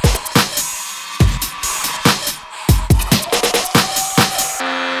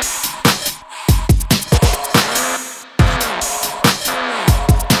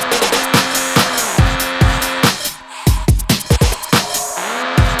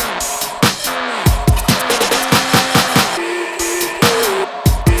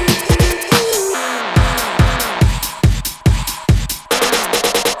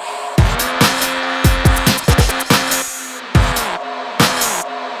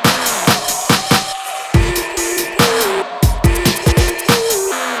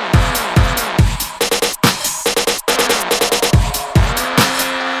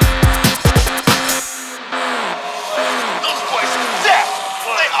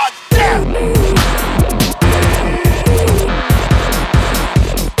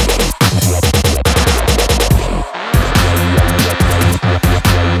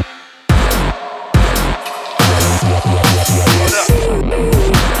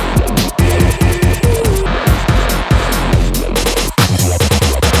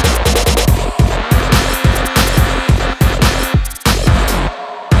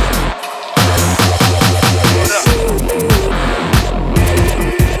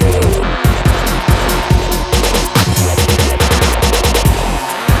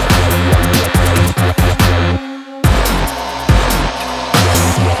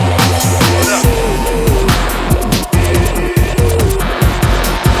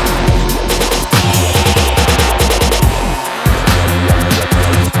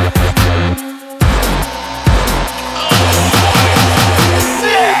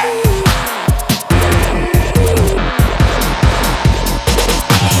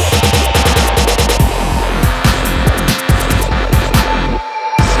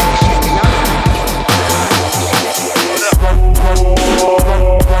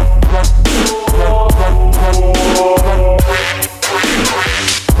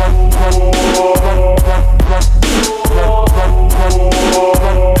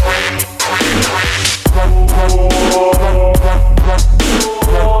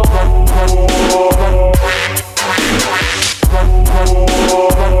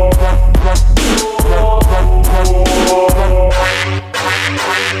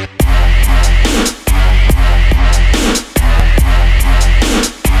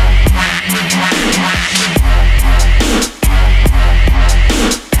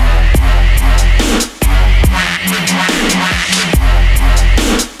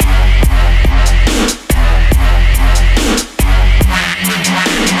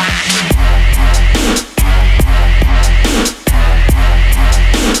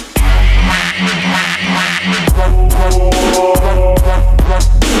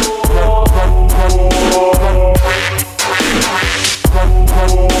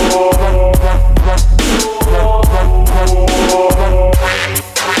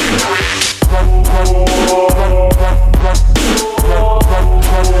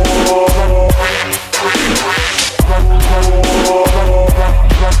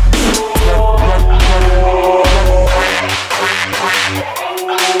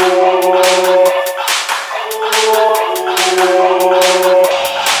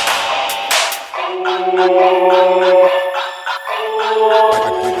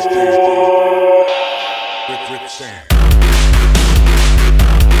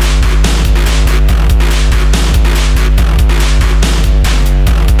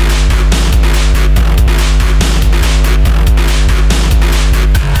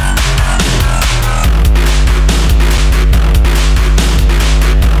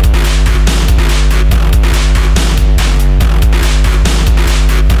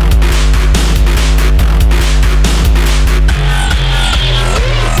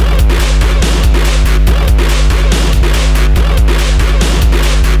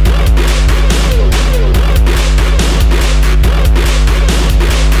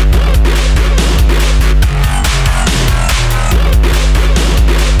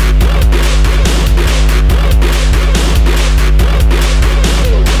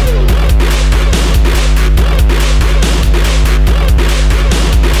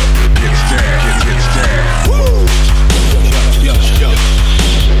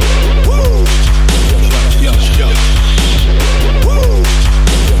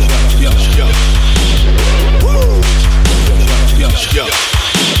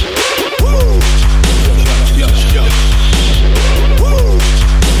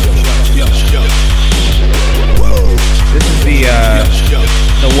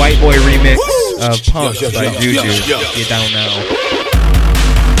 of Punk by Juju. You don't know.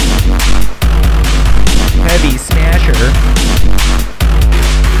 Heavy Smasher.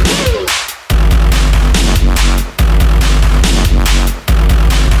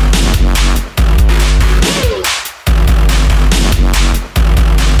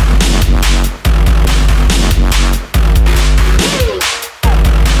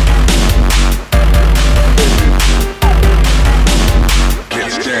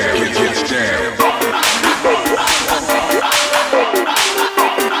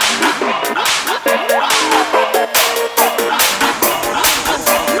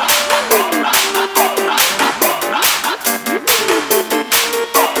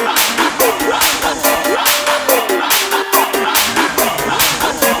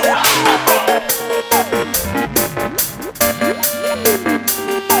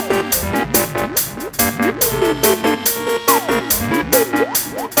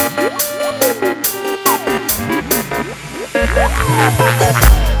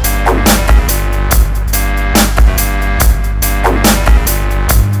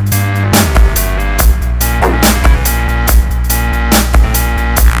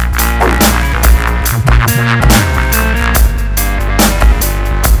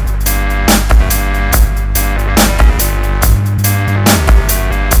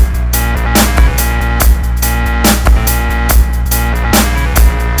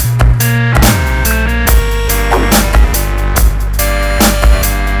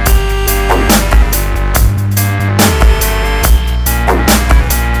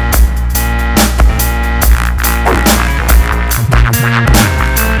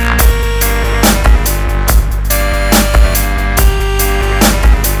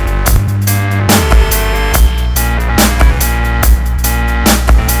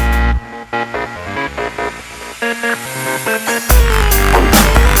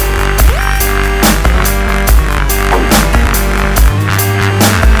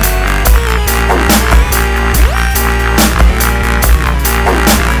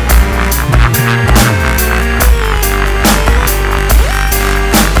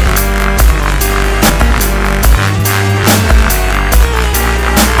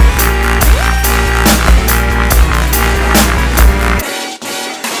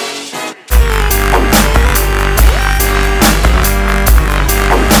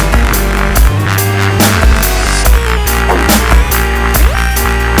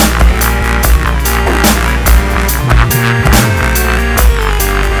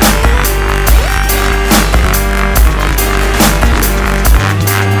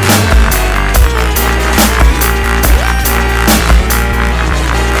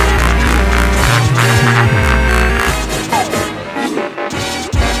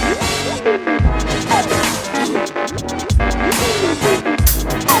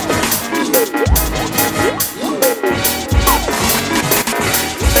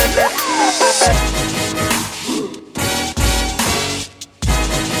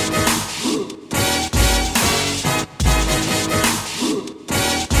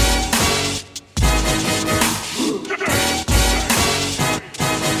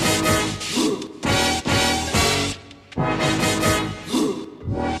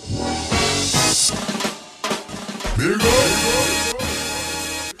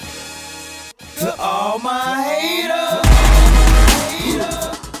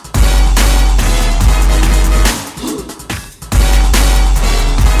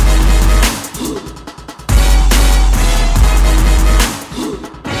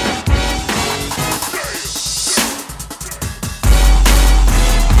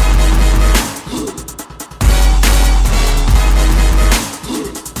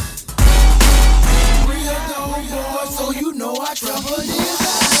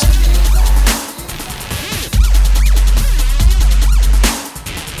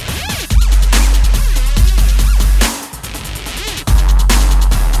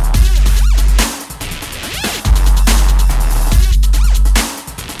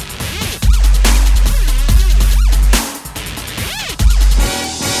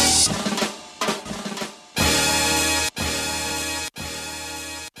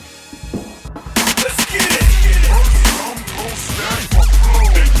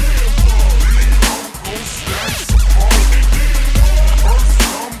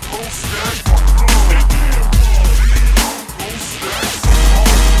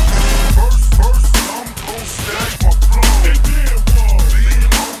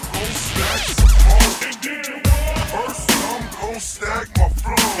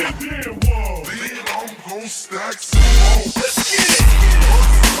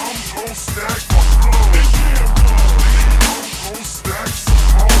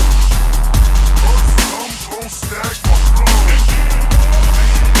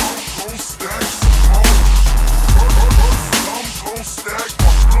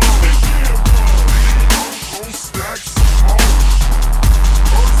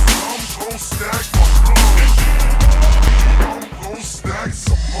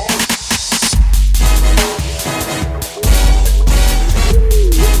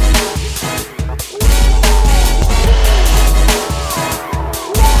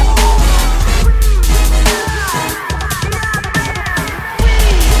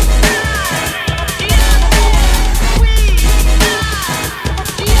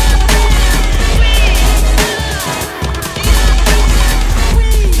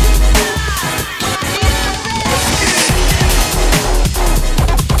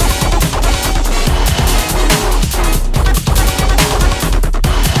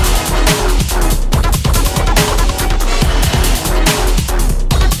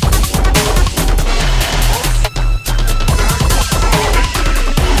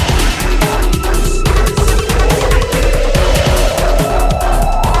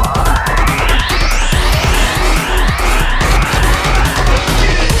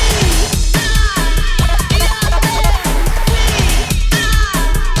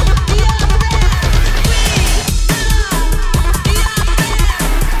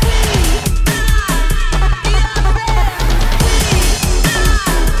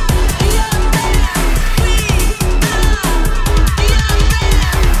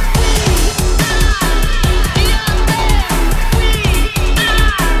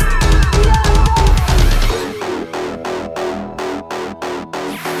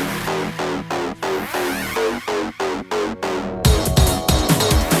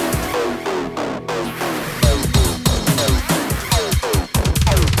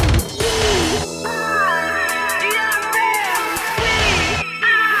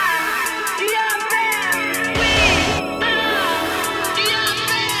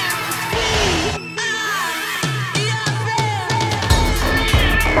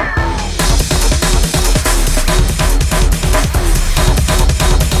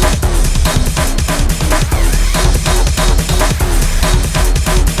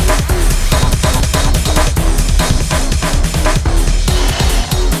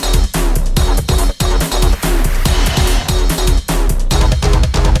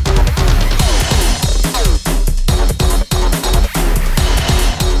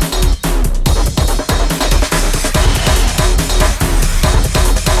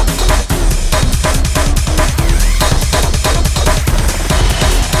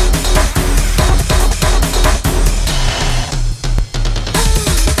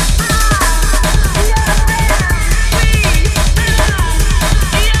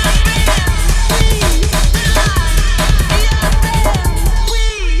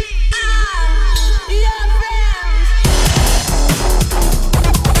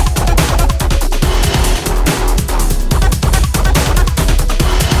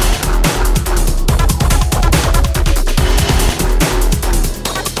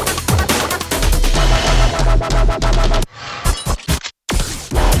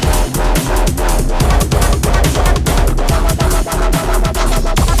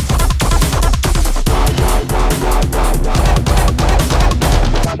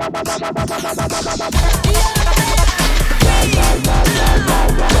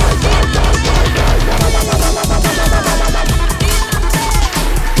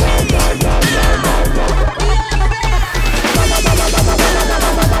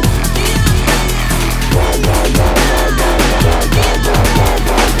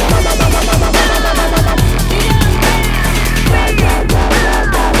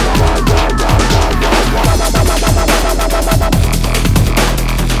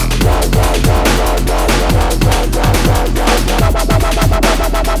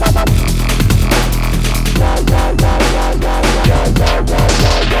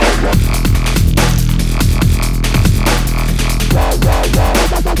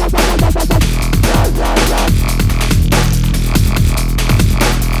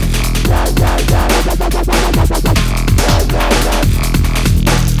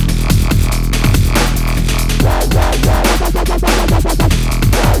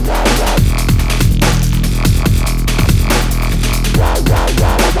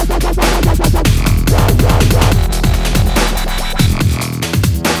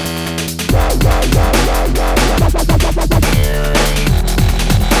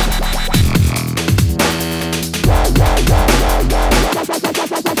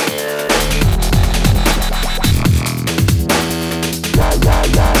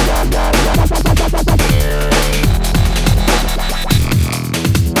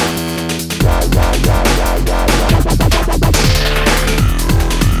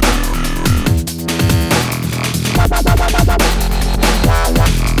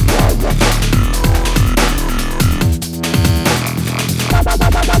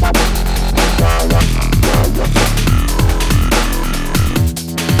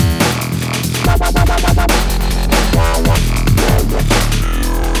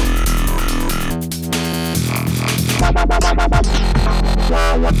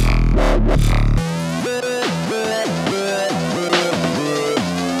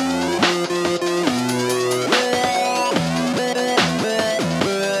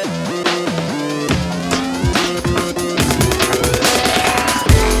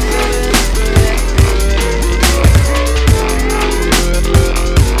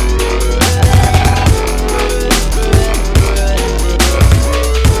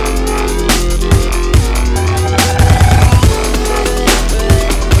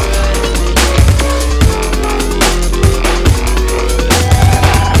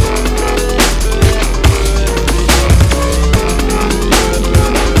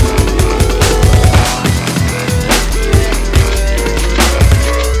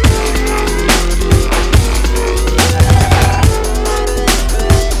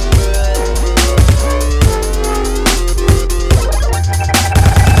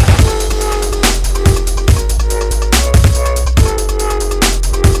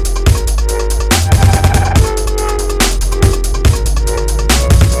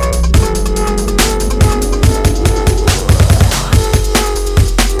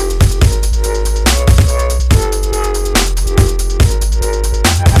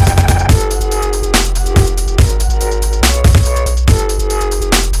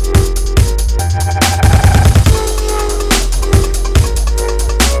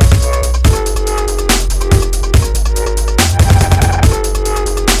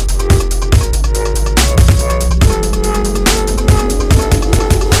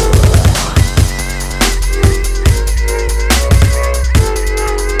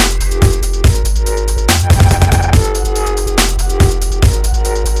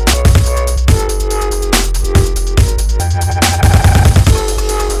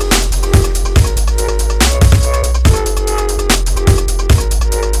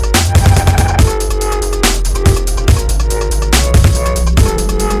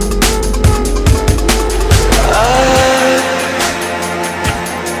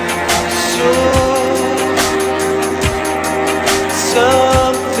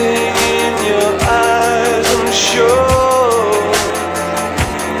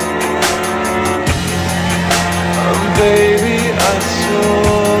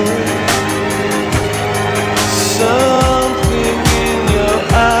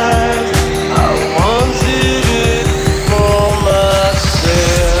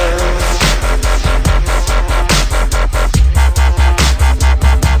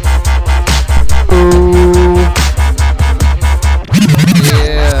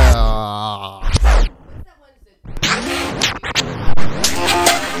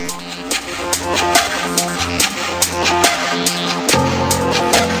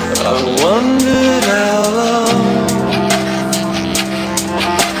 wondered how long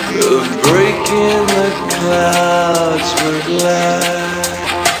the break in the clouds would last.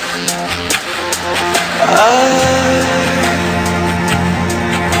 I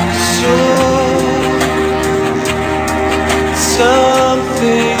saw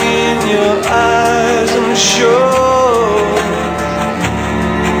something in your eyes, I'm sure.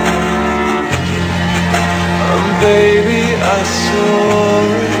 Baby, I saw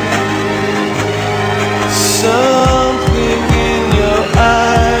it. Something in your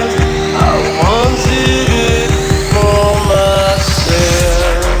eyes, I wanted it for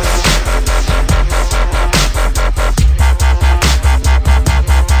myself.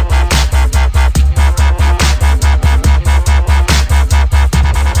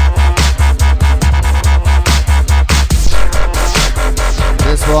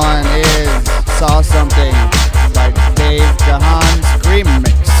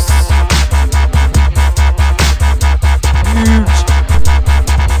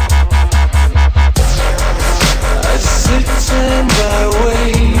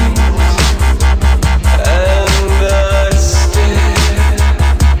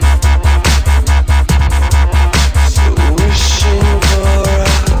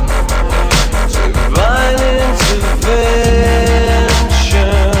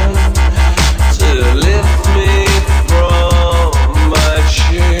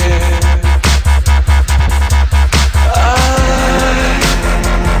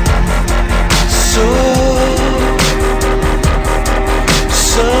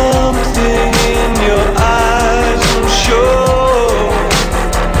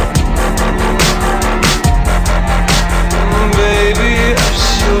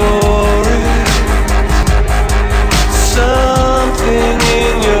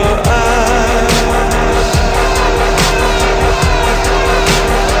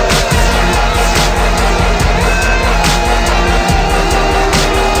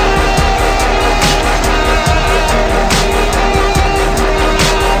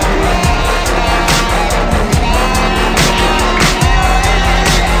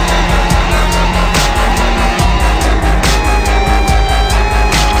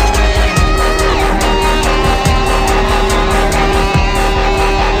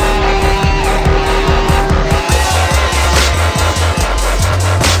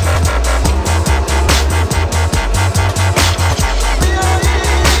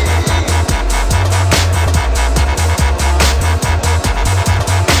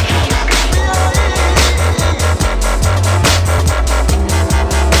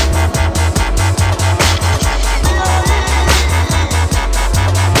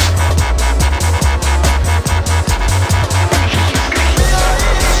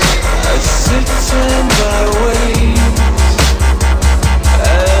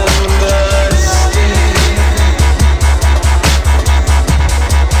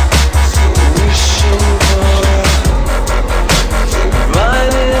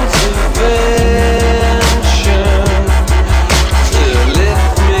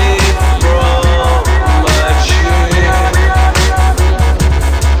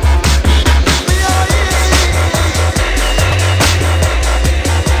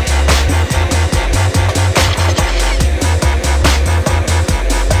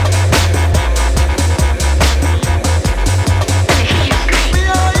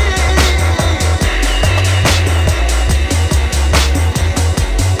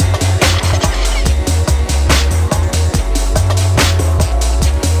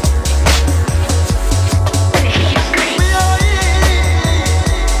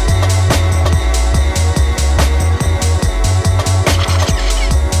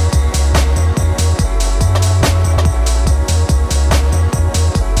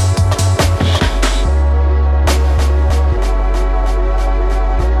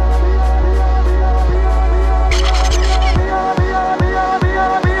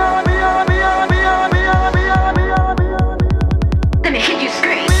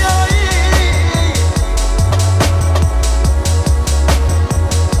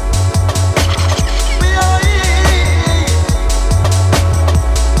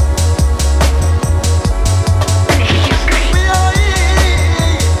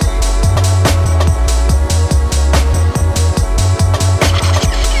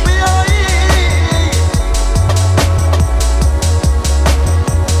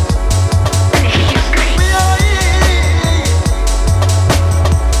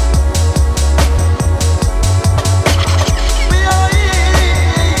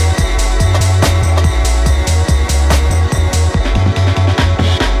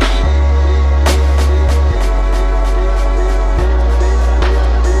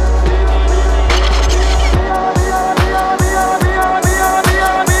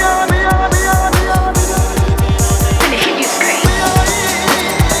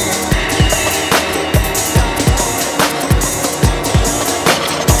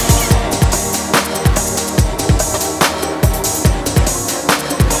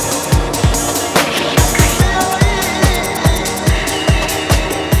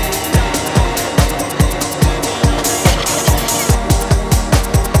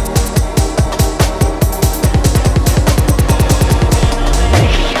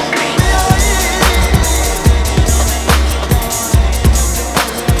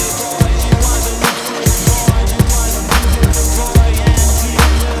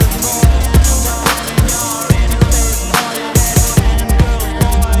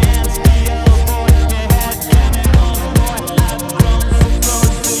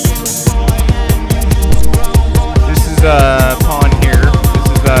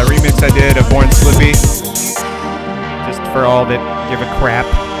 Born Slippy. Just for all that give a crap.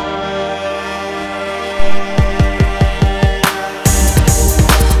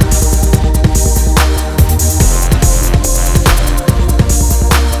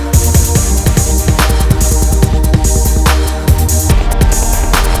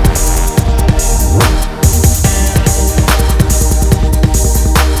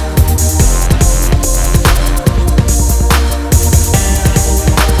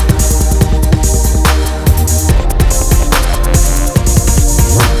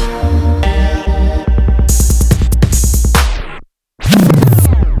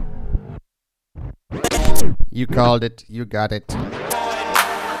 You called it. You got it.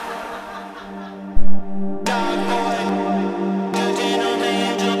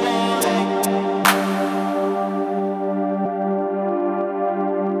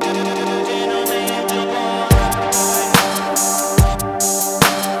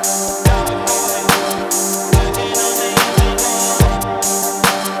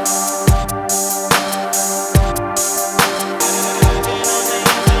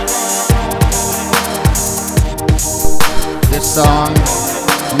 Song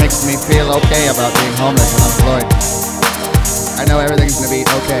makes me feel okay about being homeless and unemployed. I know everything's gonna be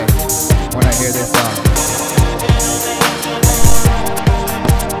okay when I hear this song.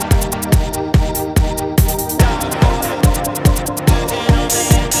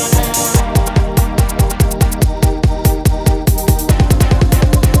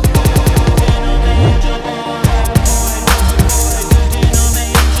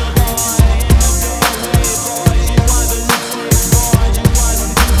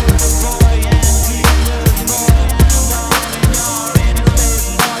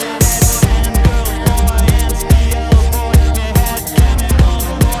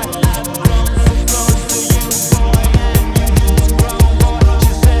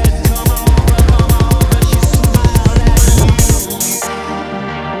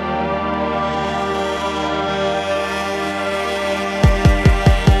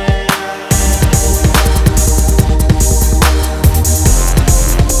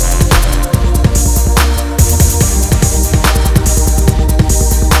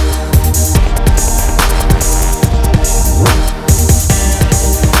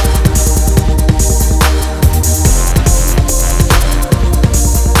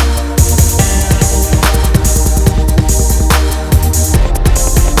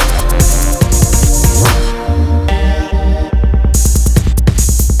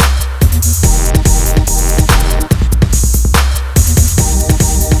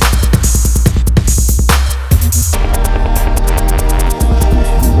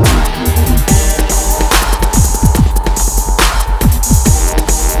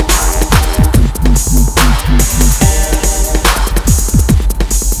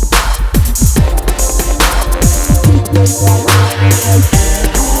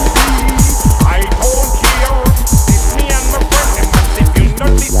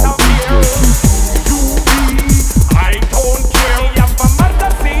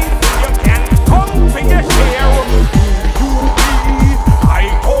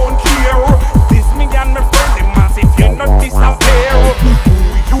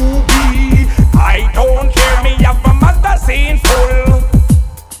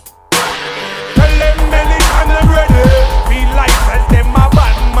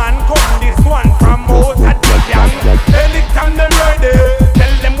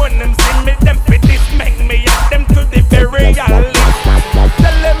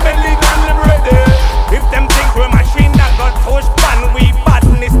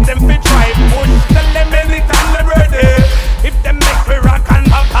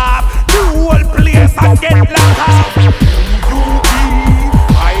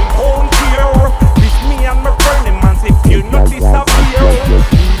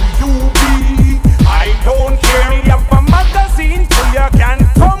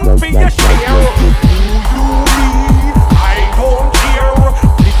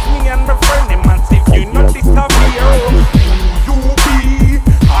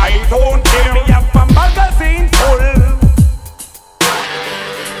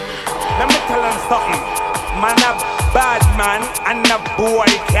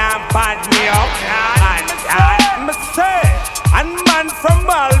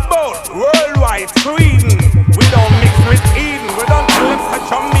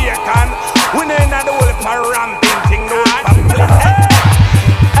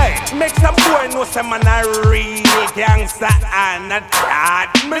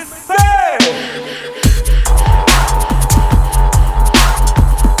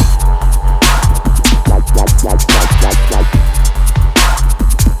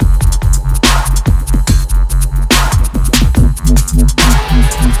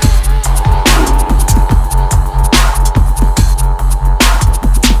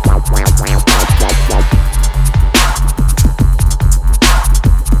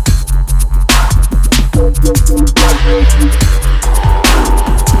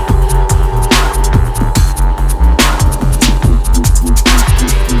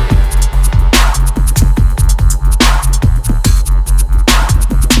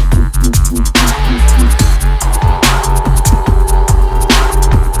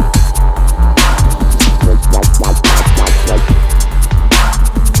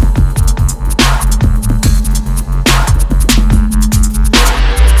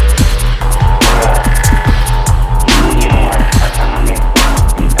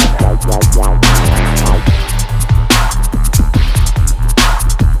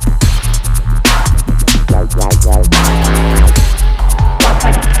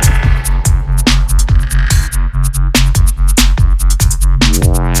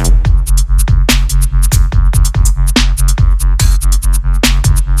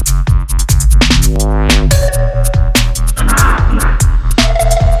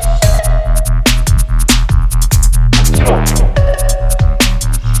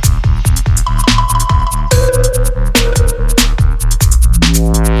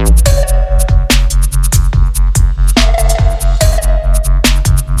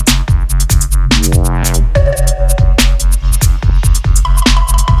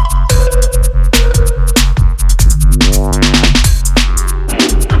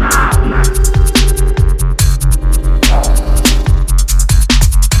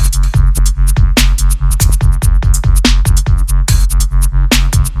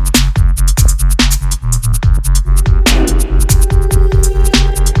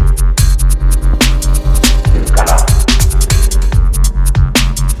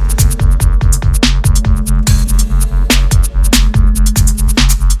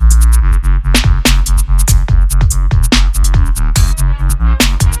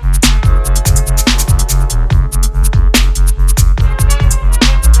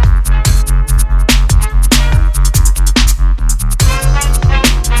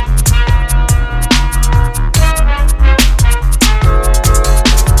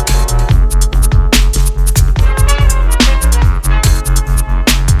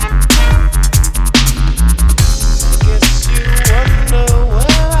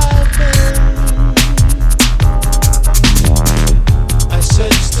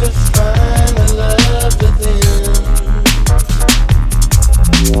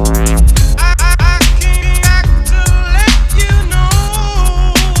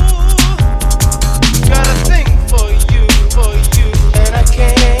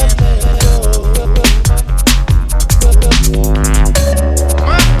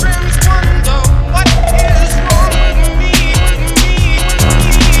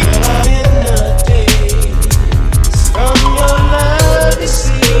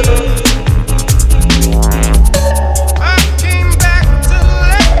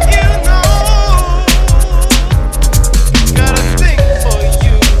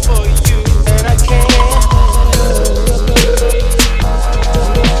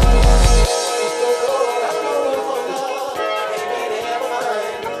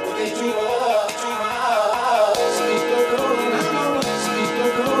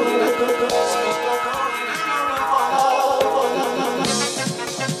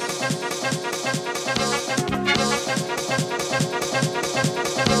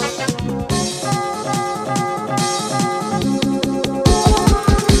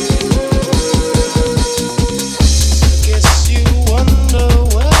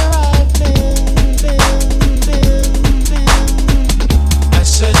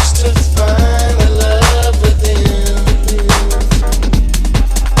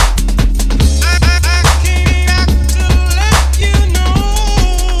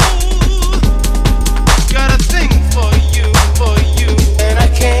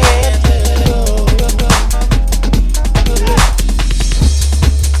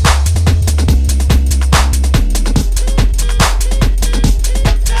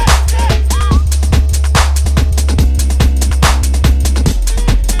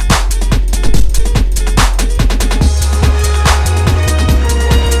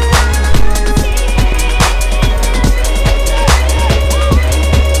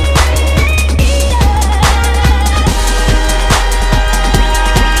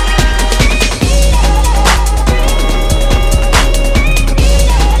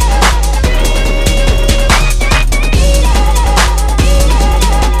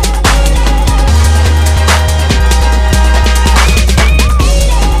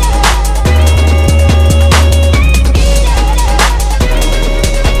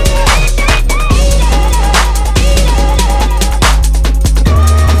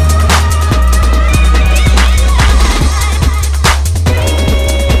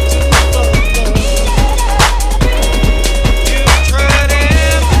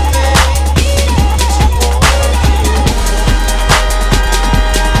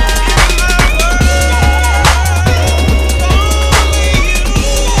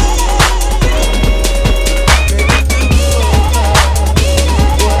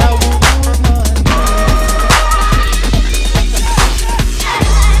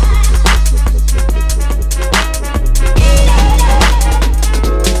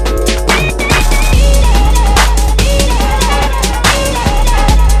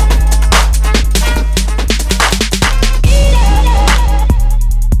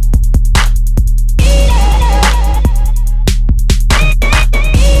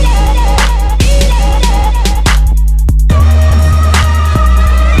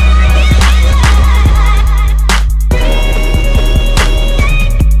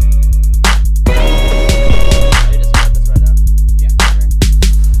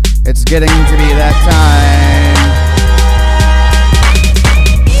 It's getting to be that time.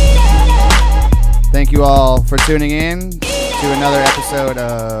 Thank you all for tuning in to another episode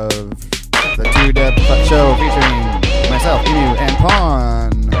of the 2Dep Show featuring myself, Emu, and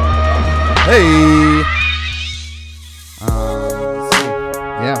Pawn. Hey! Let's see.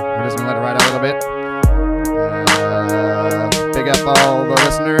 Yeah, we're just gonna let it ride out a little bit. Big up all the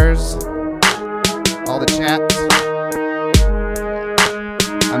listeners, all the chat.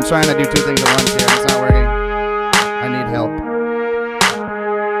 I'm trying to do two things at once here. It's not working. I need help.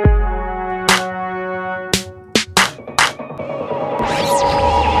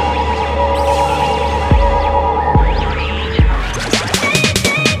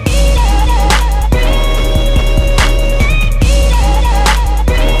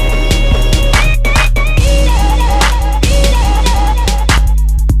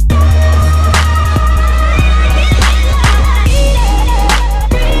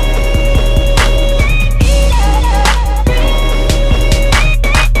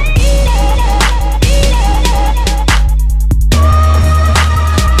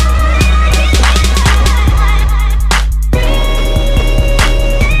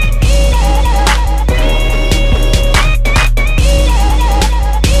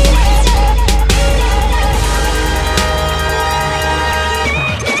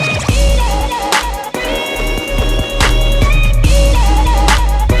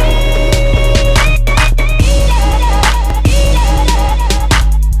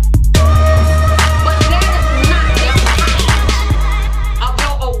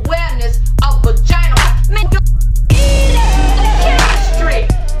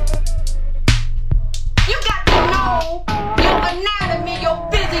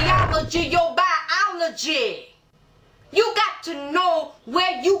 You got to know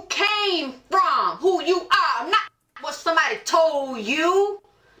where you came from, who you are, not what somebody told you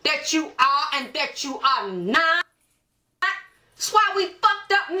that you are and that you are not. That's why we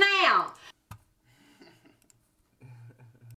fucked up now.